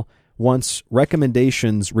panel wants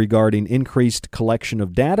recommendations regarding increased collection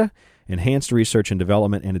of data, enhanced research and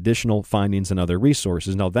development, and additional findings and other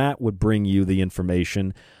resources. Now, that would bring you the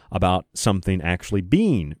information about something actually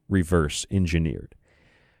being reverse engineered.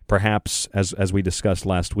 Perhaps, as we discussed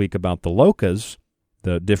last week about the lokas,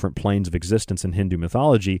 the different planes of existence in Hindu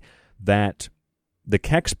mythology, that the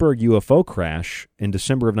Kecksburg UFO crash in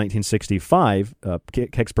December of 1965,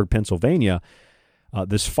 Kecksburg, Pennsylvania,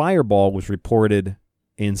 This fireball was reported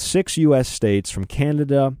in 6 U.S. states from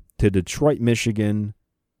Canada to Detroit, Michigan,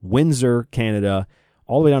 Windsor, Canada,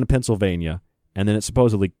 all the way down to Pennsylvania, and then it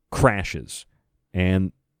supposedly crashes.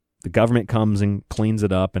 And the government comes and cleans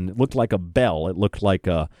it up, and it looked like a bell. It looked like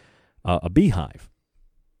a beehive.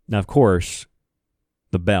 Now, of course,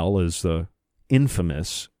 the bell is the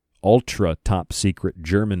infamous, ultra top secret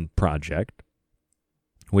German project,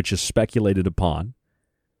 which is speculated upon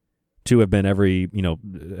to have been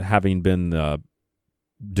having been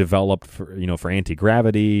developed for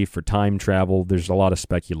anti-gravity, for time travel. There's a lot of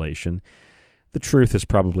speculation. The truth is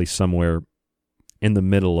probably somewhere in the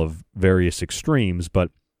middle of various extremes,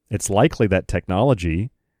 but it's likely that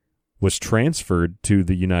technology was transferred to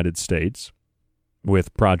the United States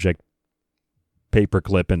with Project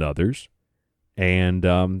Paperclip and others, and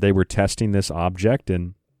they were testing this object,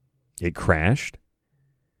 and it crashed.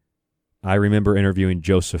 I remember interviewing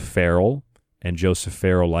Joseph Farrell, and Joseph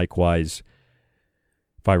Farrell likewise,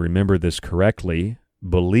 if I remember this correctly,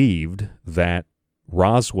 believed that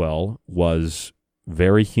Roswell was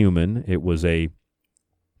very human. It was a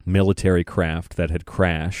military craft that had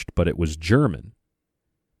crashed, but it was German.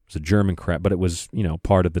 It was a German craft, but it was,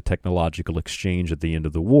 part of the technological exchange at the end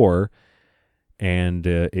of the war, and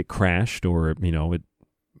it crashed, or,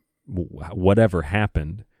 whatever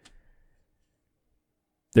happened.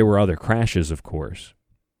 There were other crashes, of course,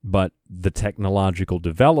 but the technological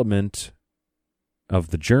development of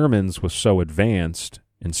the Germans was so advanced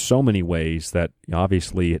in so many ways that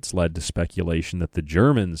obviously it's led to speculation that the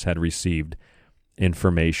Germans had received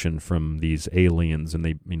information from these aliens, and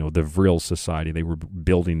they, the Vril Society, they were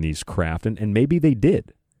building these craft, and maybe they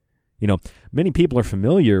did. Many people are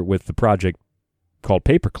familiar with the project called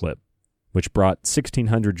Paperclip, which brought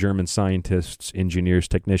 1,600 German scientists, engineers,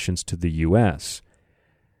 technicians to the U.S.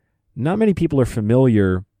 Not many people are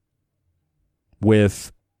familiar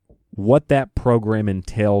with what that program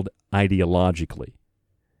entailed ideologically.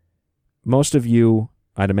 Most of you,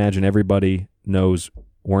 I'd imagine everybody, knows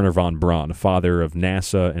Wernher von Braun, the father of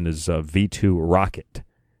NASA and his V2 rocket.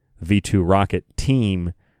 The V2 rocket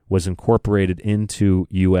team was incorporated into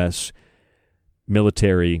U.S.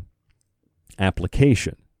 military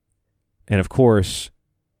application. And of course,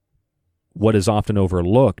 what is often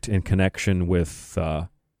overlooked in connection with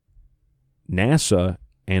NASA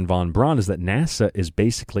and von Braun is that NASA is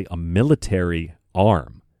basically a military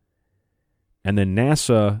arm. And then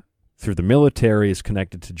NASA, through the military, is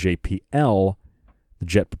connected to JPL, the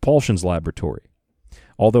Jet Propulsion Laboratory.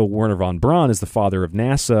 Although Wernher von Braun is the father of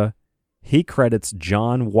NASA, he credits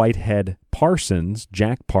John Whitehead Parsons,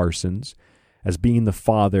 Jack Parsons, as being the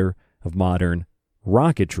father of modern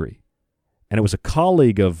rocketry. And it was a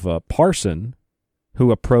colleague of Parson who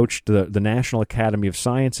approached the National Academy of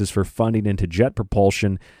Sciences for funding into jet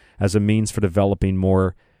propulsion as a means for developing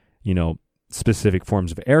more, specific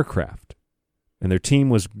forms of aircraft. And their team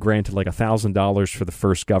was granted like $1,000 for the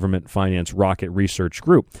first government-financed rocket research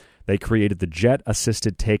group. They created the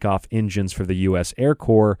jet-assisted takeoff engines for the U.S. Air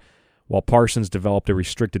Corps, while Parsons developed a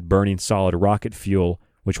restricted burning solid rocket fuel,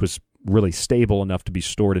 which was really stable enough to be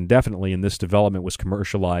stored indefinitely, and this development was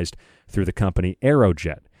commercialized through the company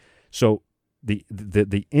Aerojet. So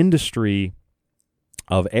the industry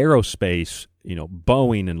of aerospace,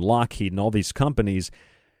 Boeing and Lockheed and all these companies,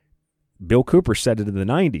 Bill Cooper said it in the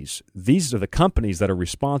 90s, these are the companies that are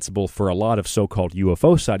responsible for a lot of so-called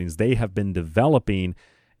UFO sightings. They have been developing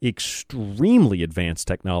extremely advanced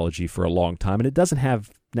technology for a long time, and it doesn't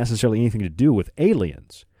have necessarily anything to do with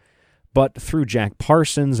aliens. But through Jack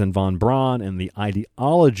Parsons and von Braun and the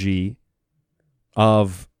ideology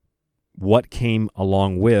of what came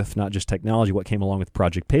along with, not just technology, what came along with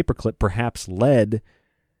Project Paperclip, perhaps led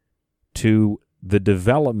to the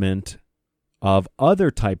development of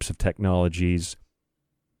other types of technologies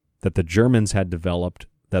that the Germans had developed,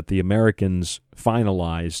 that the Americans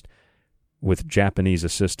finalized with Japanese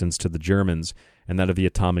assistance to the Germans, and that of the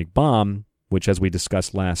atomic bomb, which, as we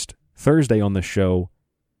discussed last Thursday on the show,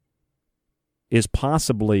 is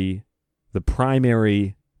possibly the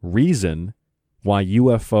primary reason why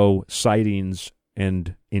UFO sightings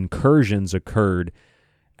and incursions occurred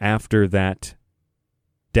after that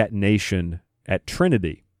detonation at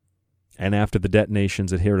Trinity and after the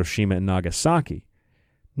detonations at Hiroshima and Nagasaki.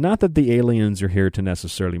 Not that the aliens are here to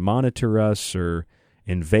necessarily monitor us or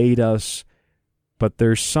invade us, but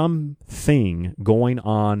there's something going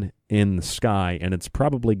on in the sky, and it's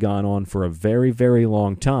probably gone on for a very, very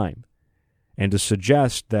long time. And to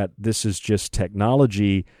suggest that this is just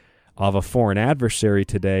technology of a foreign adversary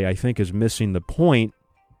today, I think is missing the point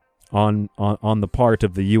on the part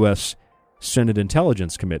of the U.S. Senate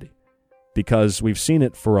Intelligence Committee. because we've seen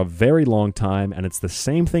it for a very long time, and it's the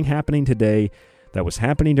same thing happening today that was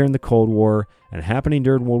happening during the Cold War and happening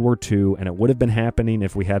during World War II, and it would have been happening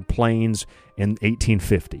if we had planes in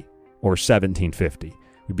 1850 or 1750.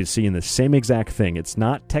 We'd be seeing the same exact thing. It's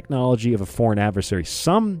not technology of a foreign adversary.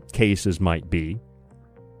 Some cases might be,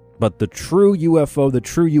 but the true UFO, the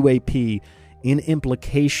true UAP, in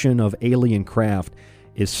implication of alien craft,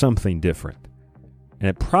 is something different. And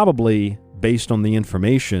it probably, based on the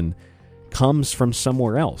information, comes from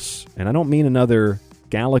somewhere else. And I don't mean another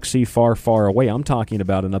galaxy far, far away. I'm talking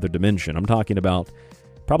about another dimension. I'm talking about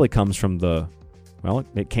probably comes from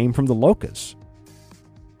it came from the Locust.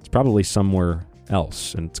 It's probably somewhere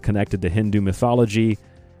else, and it's connected to Hindu mythology,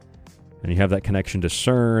 and you have that connection to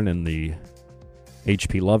CERN and the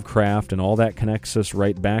H.P. Lovecraft, and all that connects us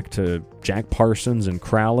right back to Jack Parsons and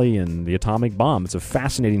Crowley and the atomic bomb. It's a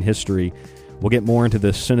fascinating history. We'll get more into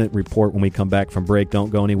the Senate report when we come back from break.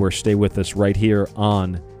 Don't go anywhere. Stay with us right here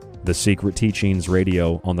on The Secret Teachings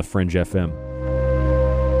Radio on the Fringe FM.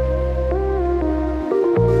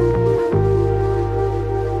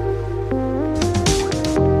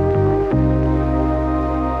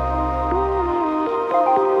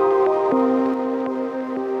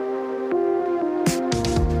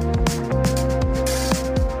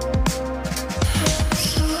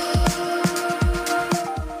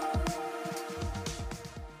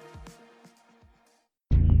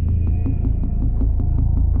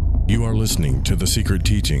 Listening to The Secret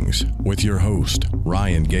Teachings with your host,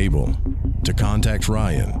 Ryan Gable. To contact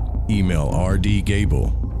Ryan, email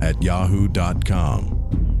rdgable@yahoo.com.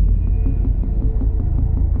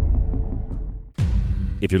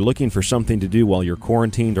 If you're looking for something to do while you're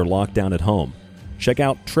quarantined or locked down at home, check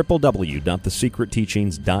out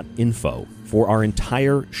www.thesecretteachings.info for our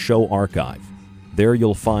entire show archive. There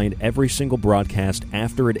you'll find every single broadcast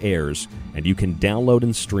after it airs, and you can download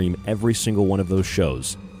and stream every single one of those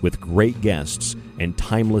shows with great guests and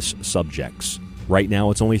timeless subjects. Right now,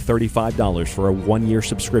 it's only $35 for a 1-year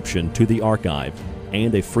subscription to the archive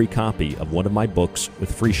and a free copy of one of my books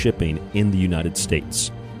with free shipping in the United States.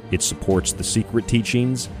 It supports The Secret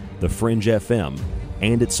Teachings, The Fringe FM,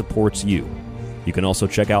 and it supports you. You can also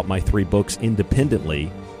check out my 3 books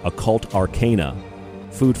independently: Occult Arcana,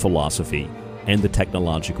 Food Philosophy, and The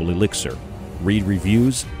Technological Elixir. Read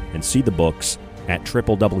reviews and see the books at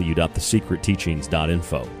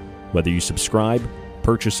www.thesecretteachings.info. Whether you subscribe,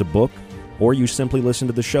 purchase a book, or you simply listen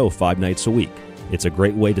to the show 5 nights a week, it's a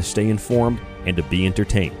great way to stay informed and to be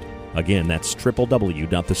entertained. Again, that's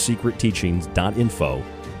www.thesecretteachings.info,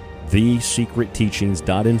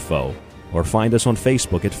 thesecretteachings.info, or find us on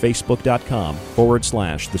Facebook at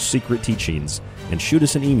facebook.com/The Secret Teachings, and shoot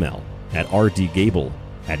us an email at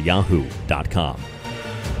rdgable@yahoo.com.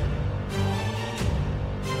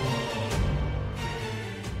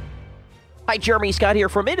 Hi, Jeremy Scott here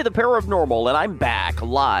from Into the Paranormal, and I'm back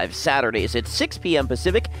live Saturdays at 6 p.m.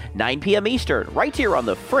 Pacific, 9 p.m. Eastern, right here on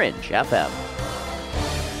the Fringe FM.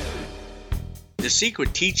 The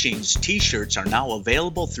Secret Teachings t-shirts are now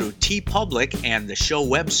available through TeePublic and the show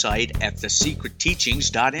website at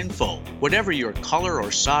thesecretteachings.info. Whatever your color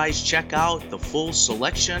or size, check out the full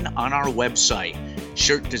selection on our website.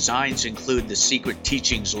 Shirt designs include the Secret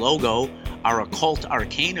Teachings logo, our Occult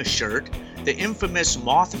Arcana shirt, the infamous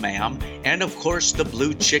Mothman, and of course the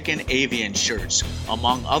Blue Chicken Avian shirts,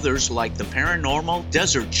 among others like the Paranormal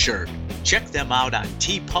Desert shirt. Check them out on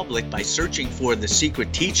TeePublic by searching for The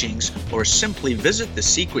Secret Teachings, or simply visit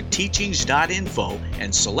thesecretteachings.info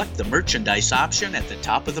and select the merchandise option at the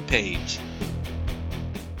top of the page.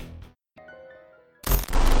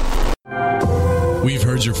 We've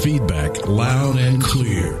heard your feedback loud and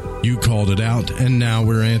clear. You called it out, and now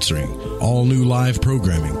we're answering. All new live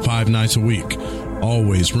programming, 5 nights a week.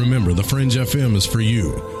 Always remember, the Fringe FM is for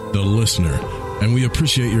you, the listener, and we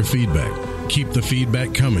appreciate your feedback. Keep the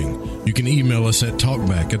feedback coming. You can email us at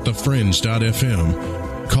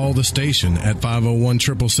talkback@thefringe.fm, call the station at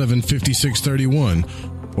 501-777-5631,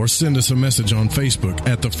 or send us a message on Facebook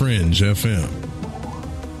at The Fringe FM.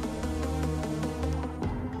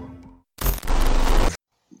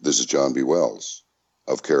 This is John B. Wells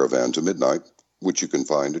of Caravan to Midnight, which you can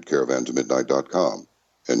find at caravantomidnight.com.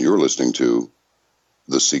 And you're listening to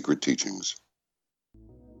The Secret Teachings.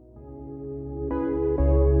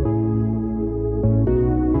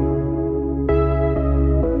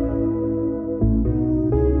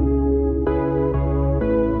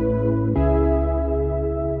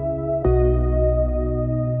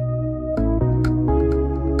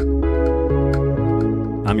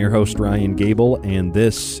 I'm your host, Ryan Gable, and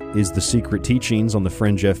this is The Secret Teachings on the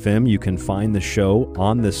Fringe FM. You can find the show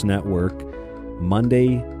on this network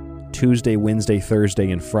Monday Tuesday, Wednesday,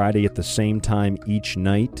 Thursday, and Friday at the same time each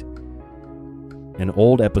night. An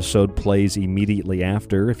old episode plays immediately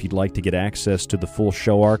after. If you'd like to get access to the full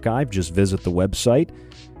show archive, just visit the website.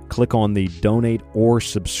 Click on the donate or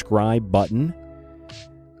subscribe button.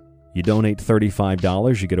 You donate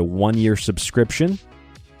 $35, you get a 1-year subscription,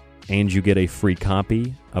 and you get a free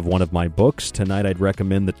copy of one of my books. Tonight I'd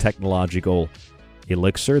recommend The Technological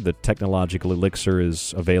Elixir. The Technological Elixir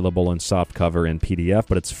is available in softcover and PDF,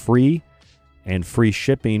 but it's free and free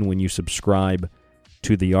shipping when you subscribe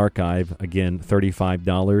to the archive. Again,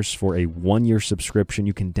 $35 for a 1-year subscription.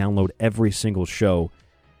 You can download every single show,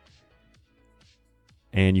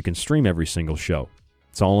 and you can stream every single show.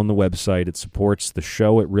 It's all on the website. It supports the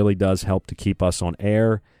show. It really does help to keep us on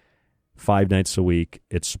air 5 nights a week.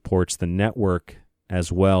 It supports the network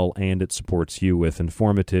as well, and it supports you with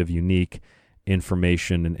informative, unique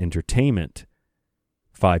information and entertainment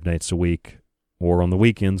 5 nights a week, or on the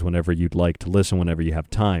weekends whenever you'd like to listen, whenever you have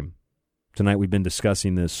time. Tonight we've been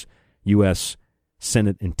discussing this U.S.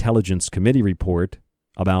 Senate Intelligence Committee report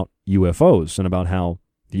about UFOs and about how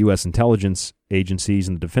the U.S. intelligence agencies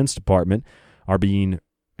and the Defense Department are being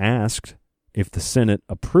asked, if the Senate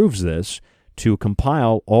approves this, to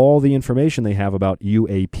compile all the information they have about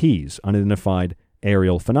UAPs, unidentified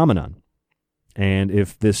aerial phenomenon. And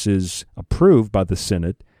if this is approved by the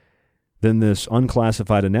Senate, then this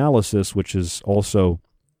unclassified analysis, which is also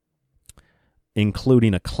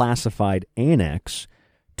including a classified annex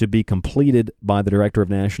to be completed by the Director of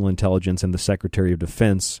National Intelligence and the Secretary of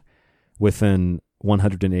Defense within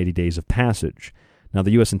 180 days of passage. Now,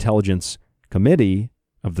 the U.S. Intelligence Committee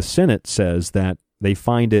of the Senate says that they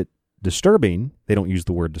find it disturbing. They don't use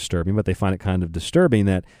the word disturbing, but they find it kind of disturbing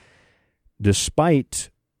that despite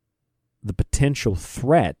the potential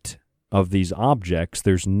threat of these objects,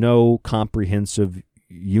 there's no comprehensive,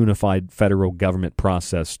 unified federal government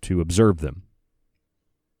process to observe them.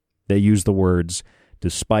 They use the words,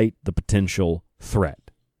 despite the potential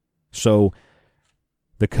threat. So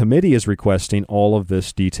the committee is requesting all of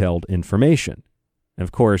this detailed information. And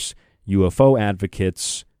of course, UFO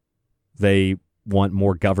advocates, they want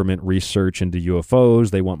more government research into UFOs.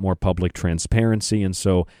 They want more public transparency. And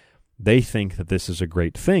so they think that this is a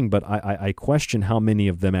great thing. But I question how many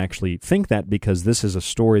of them actually think that, because this is a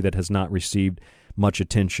story that has not received much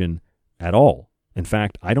attention at all. In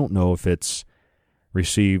fact, I don't know if it's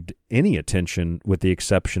received any attention with the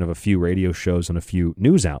exception of a few radio shows and a few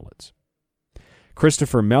news outlets.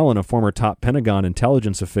 Christopher Mellon, a former top Pentagon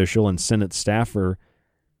intelligence official and Senate staffer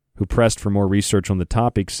who pressed for more research on the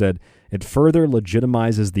topic, said, "It further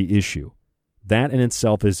legitimizes the issue. That in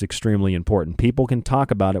itself is extremely important. People can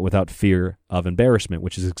talk about it without fear of embarrassment,"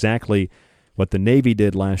 which is exactly what the Navy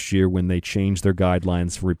did last year when they changed their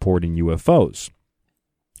guidelines for reporting UFOs.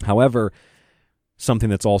 However, something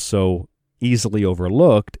that's also easily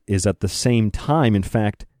overlooked is at the same time, in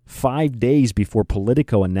fact, 5 days before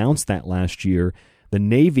Politico announced that last year, the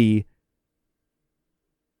Navy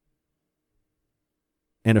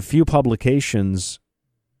and a few publications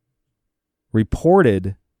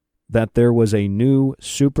reported that there was a new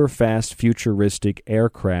super-fast futuristic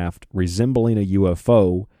aircraft resembling a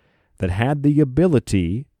UFO that had the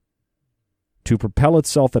ability to propel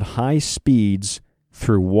itself at high speeds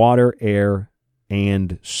through water, air,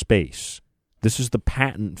 and space. This is the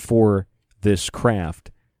patent for this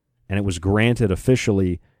craft, and it was granted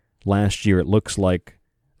officially last year. It looks like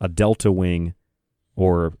a Delta Wing,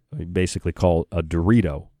 or basically called a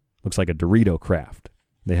Dorito. Looks like a Dorito craft.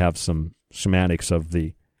 They have some schematics of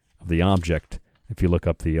the object if you look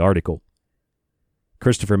up the article.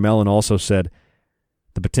 Christopher Mellon also said,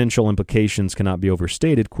 "The potential implications cannot be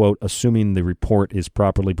overstated. Quote, assuming the report is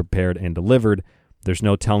properly prepared and delivered, there's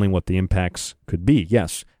no telling what the impacts could be."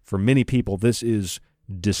 Yes, for many people, this is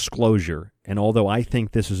disclosure. And although I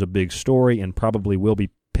think this is a big story and probably will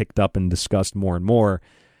be picked up and discussed more and more,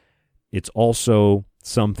 it's also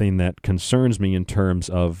something that concerns me in terms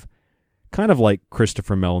of, kind of like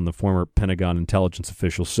Christopher Mellon, the former Pentagon intelligence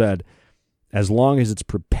official, said, as long as it's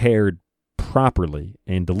prepared properly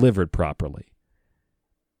and delivered properly.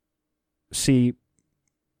 See,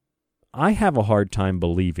 I have a hard time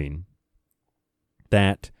believing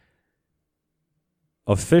that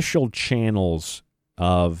official channels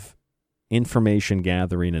of information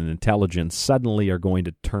gathering and intelligence suddenly are going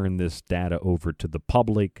to turn this data over to the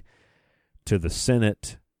public, to the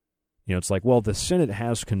Senate. You know, it's like, well, the Senate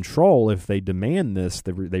has control. If they demand this,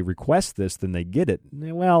 they request this, then they get it.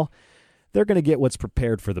 Well, they're going to get what's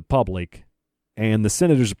prepared for the public, and the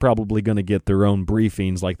senators are probably going to get their own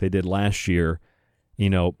briefings like they did last year. You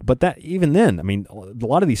know, but that, even then, I mean, a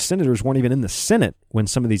lot of these senators weren't even in the Senate when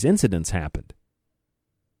some of these incidents happened.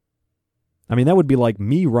 I mean, that would be like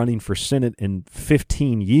me running for Senate in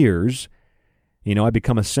 15 years. You know, I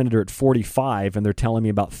become a senator at 45, and they're telling me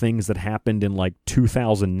about things that happened in like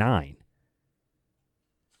 2009.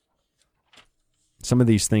 Some of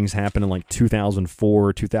these things happened in like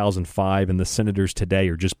 2004, 2005, and the senators today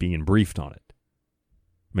are just being briefed on it.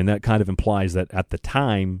 I mean, that kind of implies that at the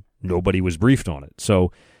time, nobody was briefed on it.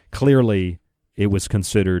 So clearly, it was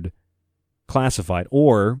considered classified,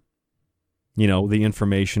 or, you know, the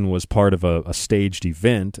information was part of a staged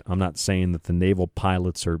event. I'm not saying that the naval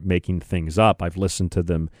pilots are making things up. I've listened to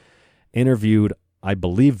them interviewed. I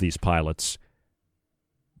believe these pilots,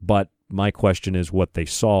 but my question is what they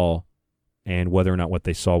saw and whether or not what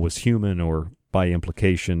they saw was human or, by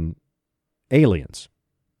implication, aliens.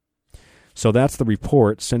 So that's the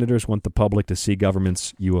report. Senators want the public to see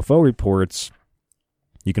government's UFO reports.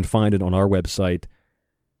 You can find it on our website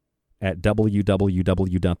at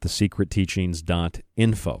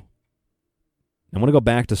www.thesecretteachings.info. I want to go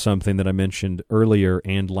back to something that I mentioned earlier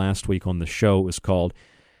and last week on the show. It was called,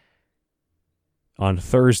 on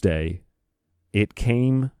Thursday, It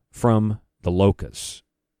Came from the Locus.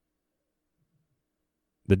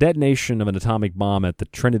 The detonation of an atomic bomb at the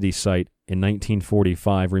Trinity site in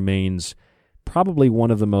 1945 remains probably one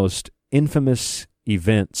of the most infamous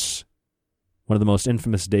events, one of the most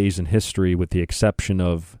infamous days in history, with the exception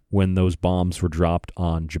of when those bombs were dropped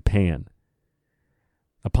on Japan.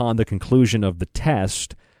 Upon the conclusion of the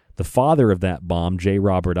test, the father of that bomb, J.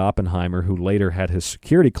 Robert Oppenheimer, who later had his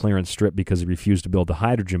security clearance stripped because he refused to build the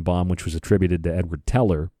hydrogen bomb, which was attributed to Edward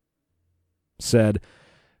Teller, said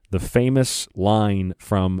the famous line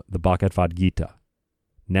from the Bhagavad Gita,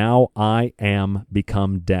 "Now I am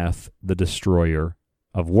become death, the destroyer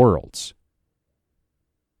of worlds."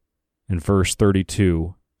 In verse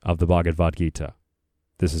 32 of the Bhagavad Gita,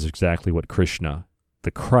 this is exactly what Krishna,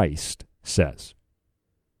 the Christ, says.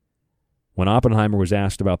 When Oppenheimer was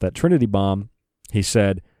asked about that Trinity bomb, he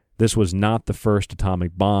said, this was not the first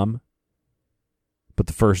atomic bomb, but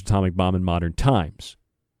the first atomic bomb in modern times.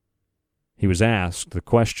 He was asked the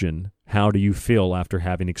question, how do you feel after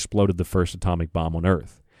having exploded the first atomic bomb on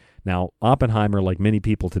Earth? Now, Oppenheimer, like many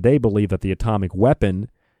people today, believe that the atomic weapon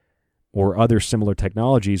or other similar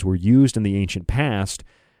technologies were used in the ancient past,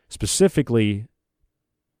 specifically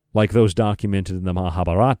like those documented in the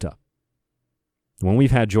Mahabharata. When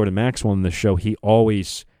we've had Jordan Maxwell on the show, he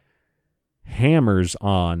always hammers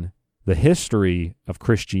on the history of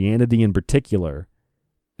Christianity in particular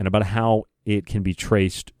and about how it can be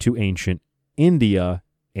traced to ancient India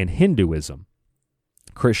and Hinduism.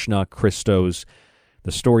 Krishna, Christos,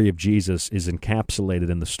 the story of Jesus is encapsulated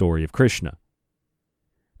in the story of Krishna.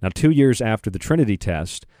 Now, 2 years after the Trinity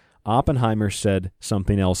test, Oppenheimer said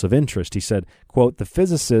something else of interest. He said, quote, "The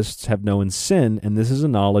physicists have known sin, and this is a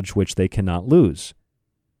knowledge which they cannot lose,"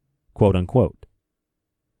 quote unquote.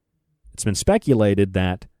 It's been speculated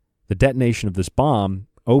that the detonation of this bomb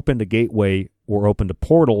opened a gateway or opened a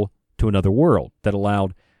portal to another world that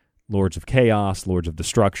allowed lords of chaos, lords of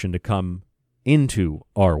destruction to come into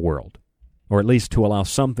our world, or at least to allow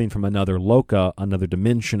something from another loka, another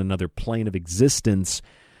dimension, another plane of existence,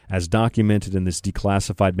 as documented in this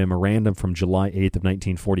declassified memorandum from July 8th of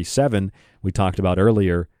 1947 we talked about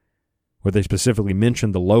earlier, where they specifically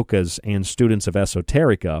mentioned the lokas and students of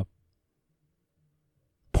esoterica.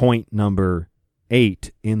 Point number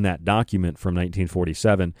 8 in that document from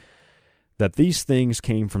 1947, that these things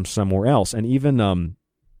came from somewhere else. And even,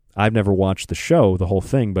 I've never watched the show, the whole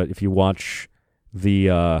thing, but if you watch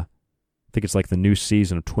the, I think it's like the new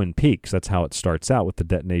season of Twin Peaks, that's how it starts out with the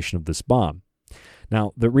detonation of this bomb.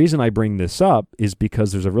 Now, the reason I bring this up is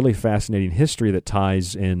because there's a really fascinating history that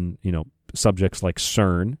ties in, subjects like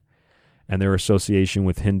CERN and their association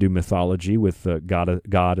with Hindu mythology, with the god of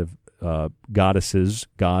goddesses,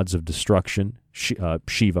 gods of destruction,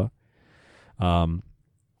 Shiva.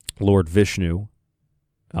 Lord Vishnu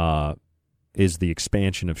is the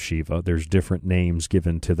expansion of Shiva. There's different names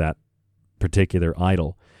given to that particular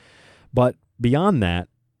idol. But beyond that,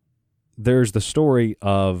 there's the story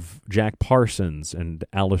of Jack Parsons and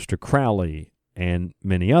Aleister Crowley and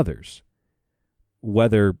many others.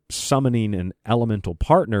 Whether summoning an elemental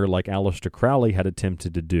partner like Aleister Crowley had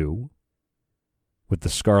attempted to do with the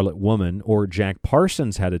Scarlet Woman, or Jack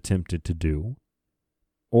Parsons had attempted to do,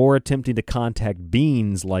 or attempting to contact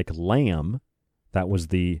beings like Lamb, that was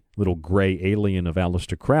the little gray alien of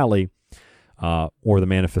Aleister Crowley, or the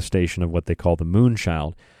manifestation of what they call the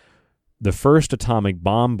Moonchild. The first atomic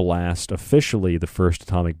bomb blast, officially the first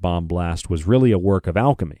atomic bomb blast, was really a work of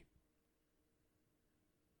alchemy.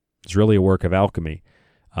 It's really a work of alchemy,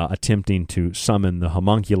 attempting to summon the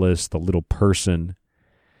homunculus, the little person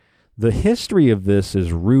the history of this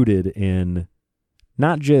is rooted in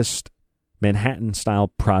not just Manhattan-style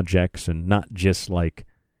projects and not just like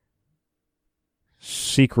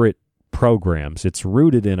secret programs. It's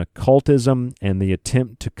rooted in occultism and the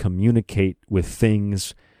attempt to communicate with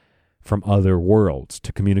things from other worlds,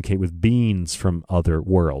 to communicate with beings from other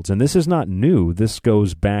worlds. And this is not new. This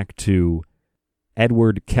goes back to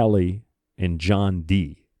Edward Kelly and John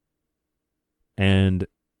Dee and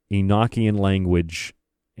Enochian language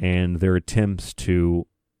and their attempts to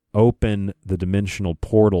open the dimensional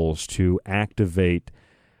portals to activate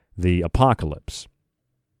the apocalypse.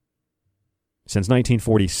 Since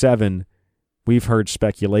 1947, we've heard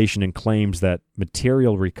speculation and claims that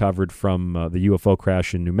material recovered from the UFO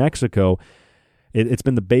crash in New Mexico, it's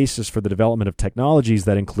been the basis for the development of technologies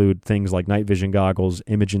that include things like night vision goggles,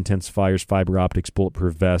 image intensifiers, fiber optics,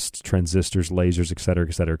 bulletproof vests, transistors, lasers, etc.,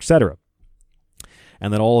 etc., etc.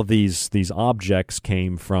 And that all of these objects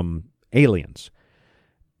came from aliens.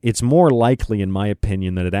 It's more likely, in my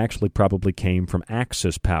opinion, that it actually probably came from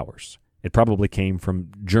Axis powers. It probably came from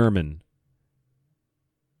German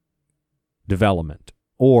development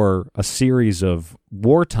or a series of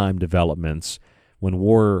wartime developments when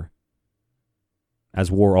war, as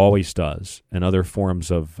war always does, and other forms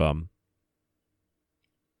of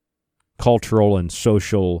cultural and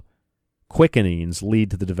social quickenings lead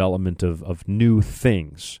to the development of new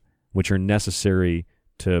things which are necessary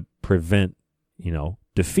to prevent,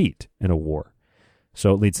 defeat in a war.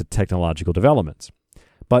 So it leads to technological developments.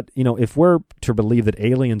 But, if we're to believe that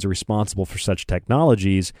aliens are responsible for such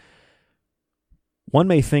technologies, one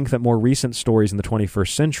may think that more recent stories in the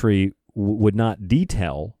 21st century would not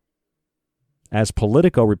detail, as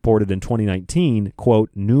Politico reported in 2019, quote,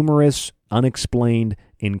 numerous unexplained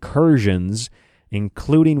incursions,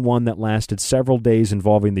 including one that lasted several days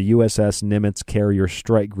involving the USS Nimitz carrier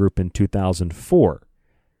strike group in 2004.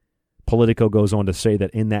 Politico goes on to say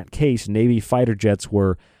that in that case, Navy fighter jets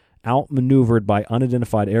were outmaneuvered by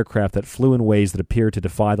unidentified aircraft that flew in ways that appeared to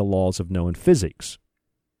defy the laws of known physics.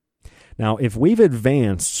 Now, if we've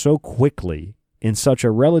advanced so quickly in such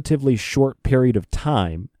a relatively short period of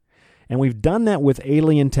time, and we've done that with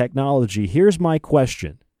alien technology, here's my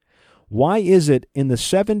question. Why is it in the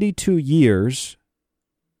 72 years,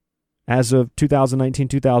 as of 2019,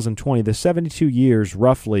 2020, the 72 years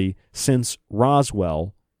roughly since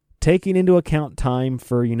Roswell, taking into account time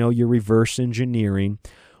for, your reverse engineering,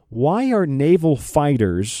 why are naval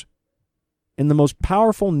fighters in the most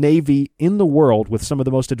powerful navy in the world with some of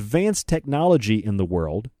the most advanced technology in the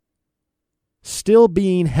world still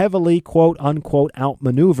being heavily, quote unquote,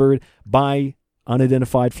 outmaneuvered by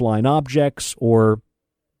unidentified flying objects or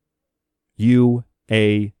UAPs?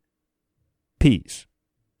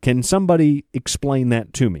 Can somebody explain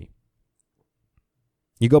that to me?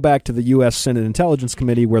 You go back to the U.S. Senate Intelligence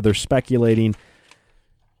Committee where they're speculating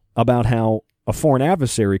about how a foreign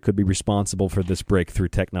adversary could be responsible for this breakthrough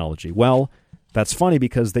technology. Well, that's funny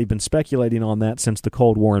because they've been speculating on that since the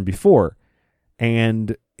Cold War and before,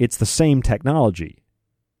 and it's the same technology.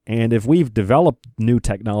 And if we've developed new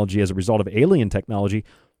technology as a result of alien technology,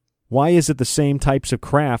 why is it the same types of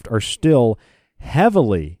craft are still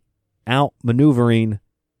heavily outmaneuvering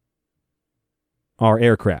our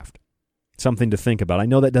aircraft? Something to think about. I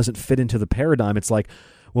know that doesn't fit into the paradigm. It's like,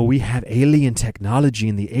 well, we have alien technology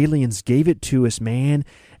and the aliens gave it to us, man,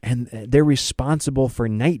 and they're responsible for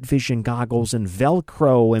night vision goggles and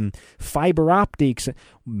Velcro and fiber optics.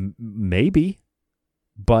 Maybe,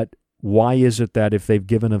 but why is it that if they've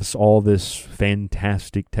given us all this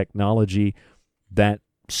fantastic technology that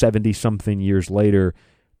 70-something years later,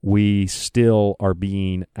 we still are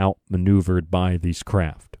being outmaneuvered by these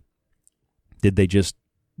craft? Did they just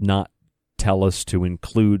not tell us to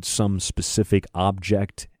include some specific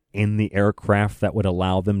object in the aircraft that would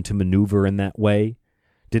allow them to maneuver in that way?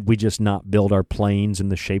 Did we just not build our planes in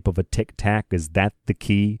the shape of a tic-tac? Is that the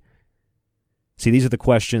key? See, these are the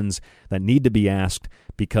questions that need to be asked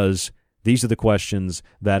because these are the questions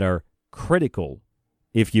that are critical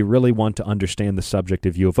if you really want to understand the subject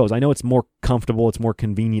of UFOs. I know it's more comfortable, it's more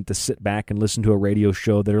convenient to sit back and listen to a radio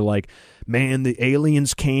show that are like, man, the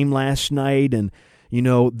aliens came last night and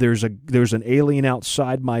there's an alien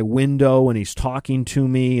outside my window and he's talking to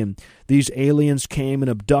me and these aliens came and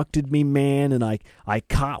abducted me, man, and I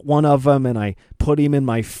caught one of them and I put him in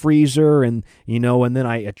my freezer and then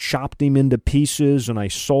I chopped him into pieces and I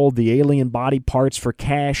sold the alien body parts for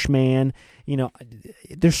cash, man.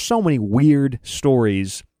 There's so many weird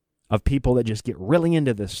stories of people that just get really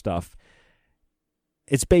into this stuff.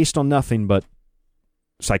 It's based on nothing but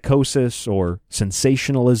psychosis or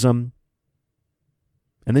sensationalism.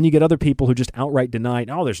 And then you get other people who just outright deny,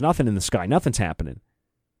 oh, there's nothing in the sky, nothing's happening.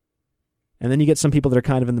 And then you get some people that are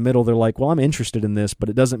kind of in the middle. They're like, well, I'm interested in this, but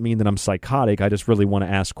it doesn't mean that I'm psychotic. I just really want to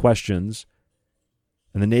ask questions.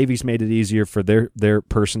 And the Navy's made it easier for their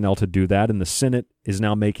personnel to do that, and the Senate is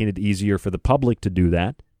now making it easier for the public to do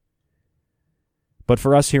that. But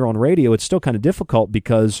for us here on radio, it's still kind of difficult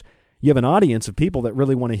because you have an audience of people that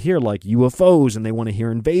really want to hear like UFOs, and they want to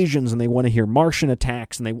hear invasions, and they want to hear Martian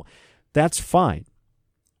attacks, and that's fine.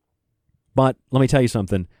 But let me tell you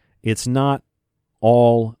something. It's not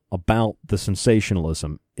all about the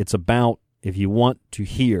sensationalism. It's about, if you want to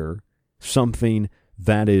hear something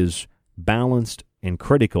that is balanced and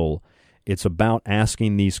critical, it's about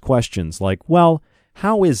asking these questions like, well,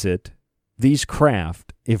 how is it these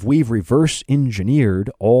craft, if we've reverse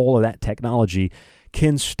engineered all of that technology,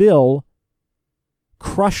 can still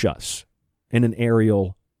crush us in an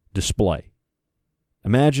aerial display?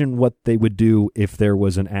 Imagine what they would do if there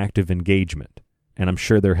was an active engagement, and I'm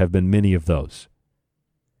sure there have been many of those.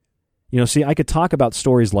 See, I could talk about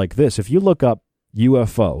stories like this. If you look up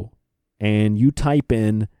UFO and you type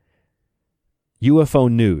in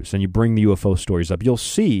UFO news and you bring the UFO stories up, you'll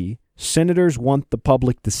see senators want the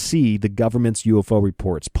public to see the government's UFO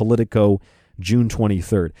reports, Politico, June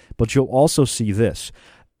 23rd. But you'll also see this: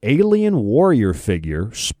 alien warrior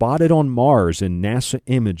figure spotted on Mars in NASA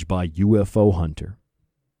image by UFO hunter.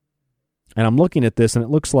 And I'm looking at this, and it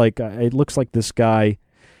looks like this guy.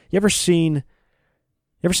 You ever seen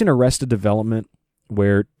Arrested Development,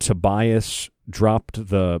 where Tobias dropped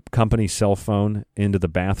the company cell phone into the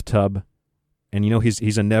bathtub? And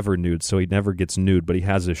he's a never nude, so he never gets nude, but he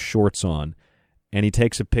has his shorts on, and he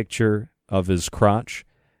takes a picture of his crotch,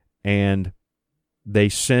 and they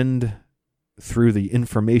send, through the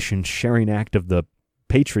Information Sharing Act of the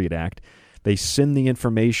Patriot Act, they send the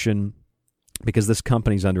information, because this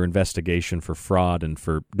company's under investigation for fraud and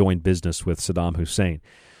for doing business with Saddam Hussein.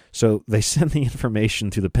 So they send the information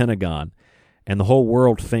to the Pentagon, and the whole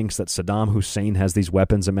world thinks that Saddam Hussein has these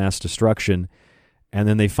weapons of mass destruction, and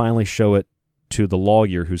then they finally show it to the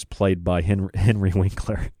lawyer, who's played by Henry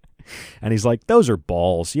Winkler. And he's like, those are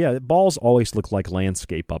balls. Yeah, balls always look like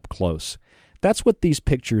landscape up close. That's what these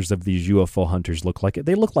pictures of these UFO hunters look like.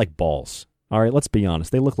 They look like balls. All right, let's be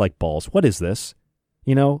honest. They look like balls. What is this?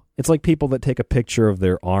 It's like people that take a picture of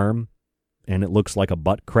their arm and it looks like a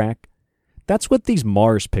butt crack. That's what these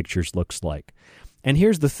Mars pictures looks like. And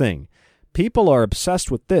here's the thing. People are obsessed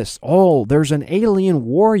with this. Oh, there's an alien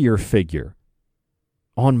warrior figure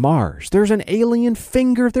on Mars. There's an alien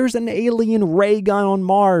finger. There's an alien ray gun on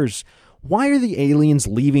Mars. Why are the aliens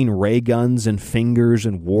leaving ray guns and fingers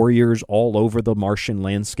and warriors all over the Martian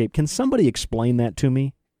landscape? Can somebody explain that to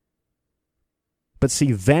me? But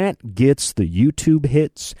see, that gets the YouTube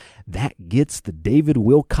hits. That gets the David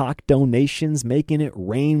Wilcock donations, making it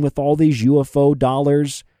rain with all these UFO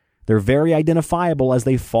dollars. They're very identifiable as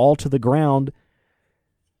they fall to the ground.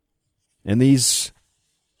 And these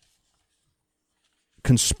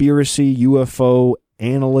conspiracy UFO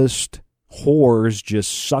analyst whores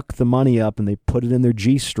just suck the money up and they put it in their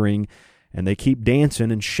G-string and they keep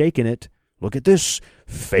dancing and shaking it. Look at this,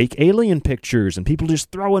 fake alien pictures, and people just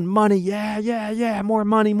throwing money. Yeah, more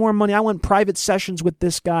money. I want private sessions with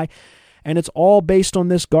this guy. And it's all based on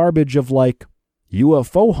this garbage of like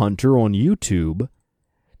UFO hunter on YouTube.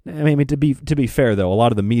 I mean, to be fair, though, a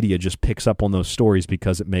lot of the media just picks up on those stories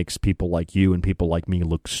because it makes people like you and people like me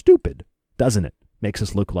look stupid, doesn't it? Makes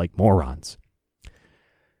us look like morons.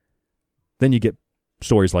 Then you get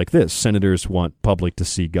stories like this. Senators want public to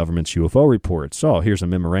see government's UFO reports. Oh, here's a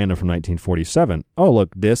memorandum from 1947. Oh,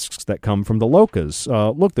 look, discs that come from the locas.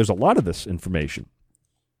 Look, there's a lot of this information.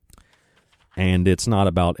 And it's not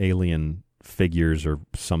about alien figures or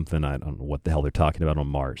something. I don't know what the hell they're talking about on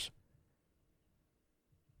Mars.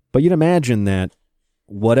 But you'd imagine that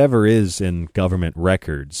whatever is in government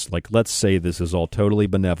records, like let's say this is all totally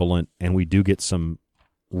benevolent and we do get some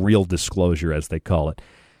real disclosure, as they call it,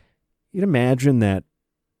 you'd imagine that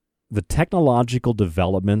the technological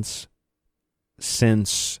developments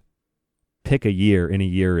since, pick a year, any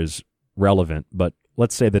year is relevant, but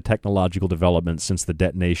let's say the technological developments since the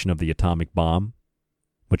detonation of the atomic bomb,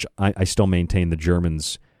 which I still maintain the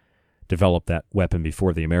Germans developed that weapon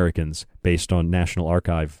before the Americans based on National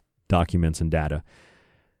Archive documents and data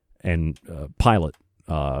and pilot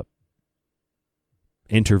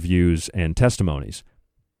interviews and testimonies.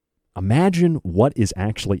 Imagine what is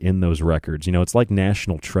actually in those records. You know, it's like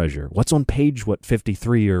national treasure. What's on page,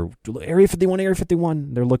 53 or Area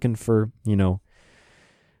 51? They're looking for,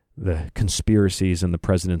 the conspiracies in the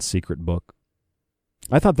president's secret book.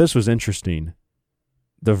 I thought this was interesting.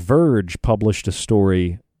 The Verge published a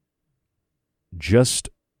story just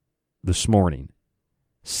this morning,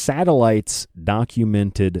 Satellites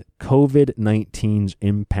documented COVID-19's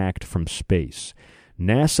impact from space.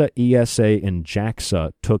 NASA, ESA, and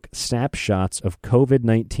JAXA took snapshots of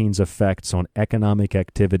COVID-19's effects on economic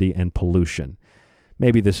activity and pollution.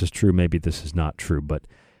 Maybe this is true, maybe this is not true, but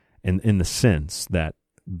in the sense that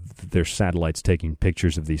there's satellites taking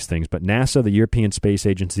pictures of these things. But NASA, the European Space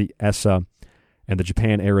Agency, ESA, and the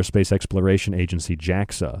Japan Aerospace Exploration Agency,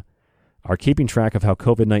 JAXA, are keeping track of how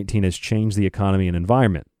COVID-19 has changed the economy and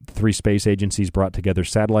environment. The three space agencies brought together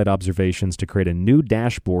satellite observations to create a new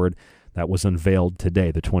dashboard that was unveiled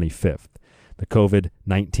today, the 25th. The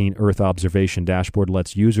COVID-19 Earth Observation Dashboard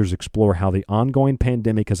lets users explore how the ongoing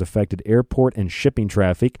pandemic has affected airport and shipping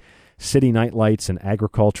traffic, city nightlights, and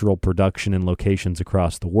agricultural production in locations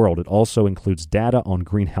across the world. It also includes data on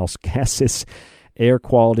greenhouse gases, air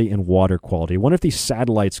quality, and water quality. I wonder if these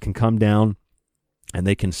satellites can come down and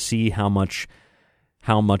they can see how much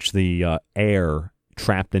the air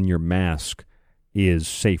trapped in your mask is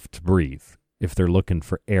safe to breathe if they're looking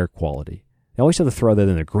for air quality. They always have to throw that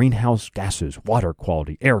in there: greenhouse gases, water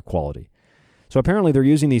quality, air quality. So apparently they're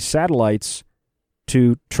using these satellites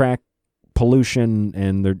to track pollution,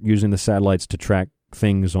 and they're using the satellites to track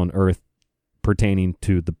things on Earth pertaining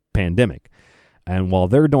to the pandemic. And while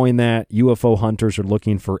they're doing that, UFO hunters are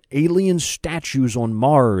looking for alien statues on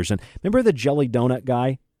Mars. And remember the jelly donut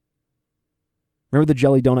guy? Remember the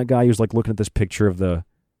jelly donut guy who was like looking at this picture of I don't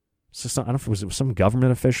know if it was some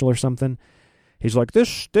government official or something. He's like,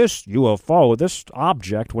 this UFO, this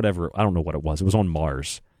object, whatever, I don't know what it was. It was on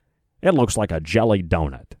Mars. It looks like a jelly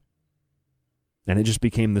donut. And it just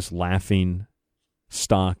became this laughing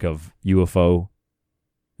stock of UFO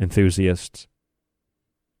enthusiasts.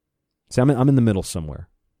 See, I'm in the middle somewhere.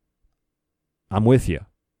 I'm with you.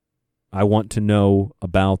 I want to know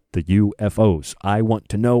about the UFOs. I want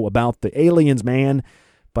to know about the aliens, man.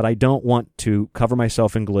 But I don't want to cover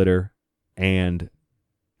myself in glitter and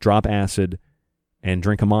drop acid and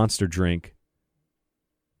drink a Monster drink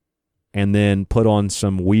and then put on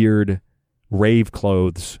some weird rave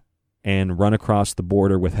clothes and run across the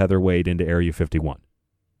border with Heather Wade into Area 51.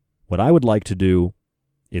 What I would like to do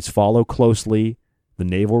is follow closely the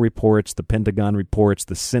naval reports, the Pentagon reports,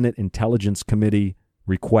 the Senate Intelligence Committee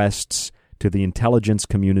requests to the intelligence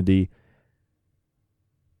community,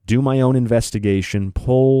 do my own investigation,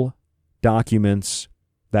 pull documents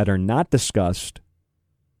that are not discussed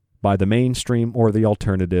by the mainstream or the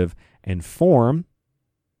alternative, and form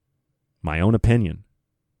my own opinion.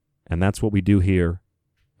 And that's what we do here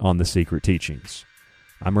on The Secret Teachings.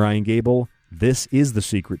 I'm Ryan Gable. This is The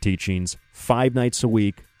Secret Teachings, 5 nights a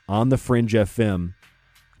week on The Fringe FM.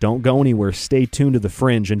 Don't go anywhere. Stay tuned to The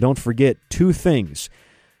Fringe. And don't forget 2 things.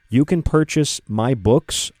 You can purchase my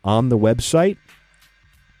books on the website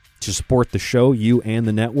to support the show, you and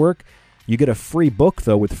the network. You get a free book,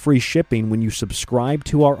 though, with free shipping when you subscribe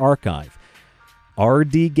to our archive.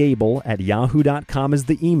 rdgable@yahoo.com is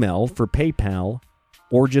the email for PayPal,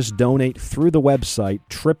 or just donate through the website,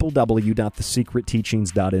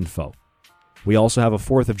 www.thesecretteachings.info. We also have a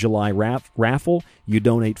 4th of July raffle. You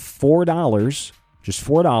donate $4, just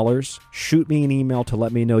 $4. Shoot me an email to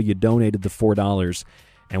let me know you donated the $4.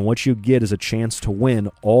 And what you get is a chance to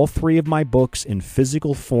win all 3 of my books in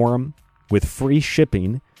physical form with free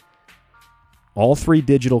shipping, all 3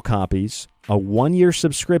 digital copies, a 1-year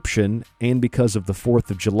subscription, and because of the 4th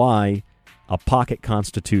of July, a pocket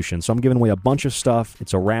constitution. So I'm giving away a bunch of stuff.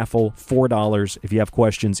 It's a raffle, $4. If you have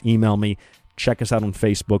questions, email me. Check us out on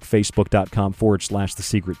Facebook, facebook.com/The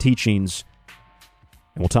Secret Teachings.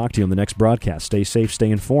 And we'll talk to you on the next broadcast. Stay safe, stay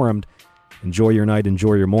informed. Enjoy your night,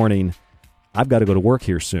 enjoy your morning. I've got to go to work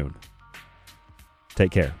here soon.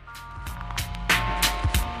 Take care.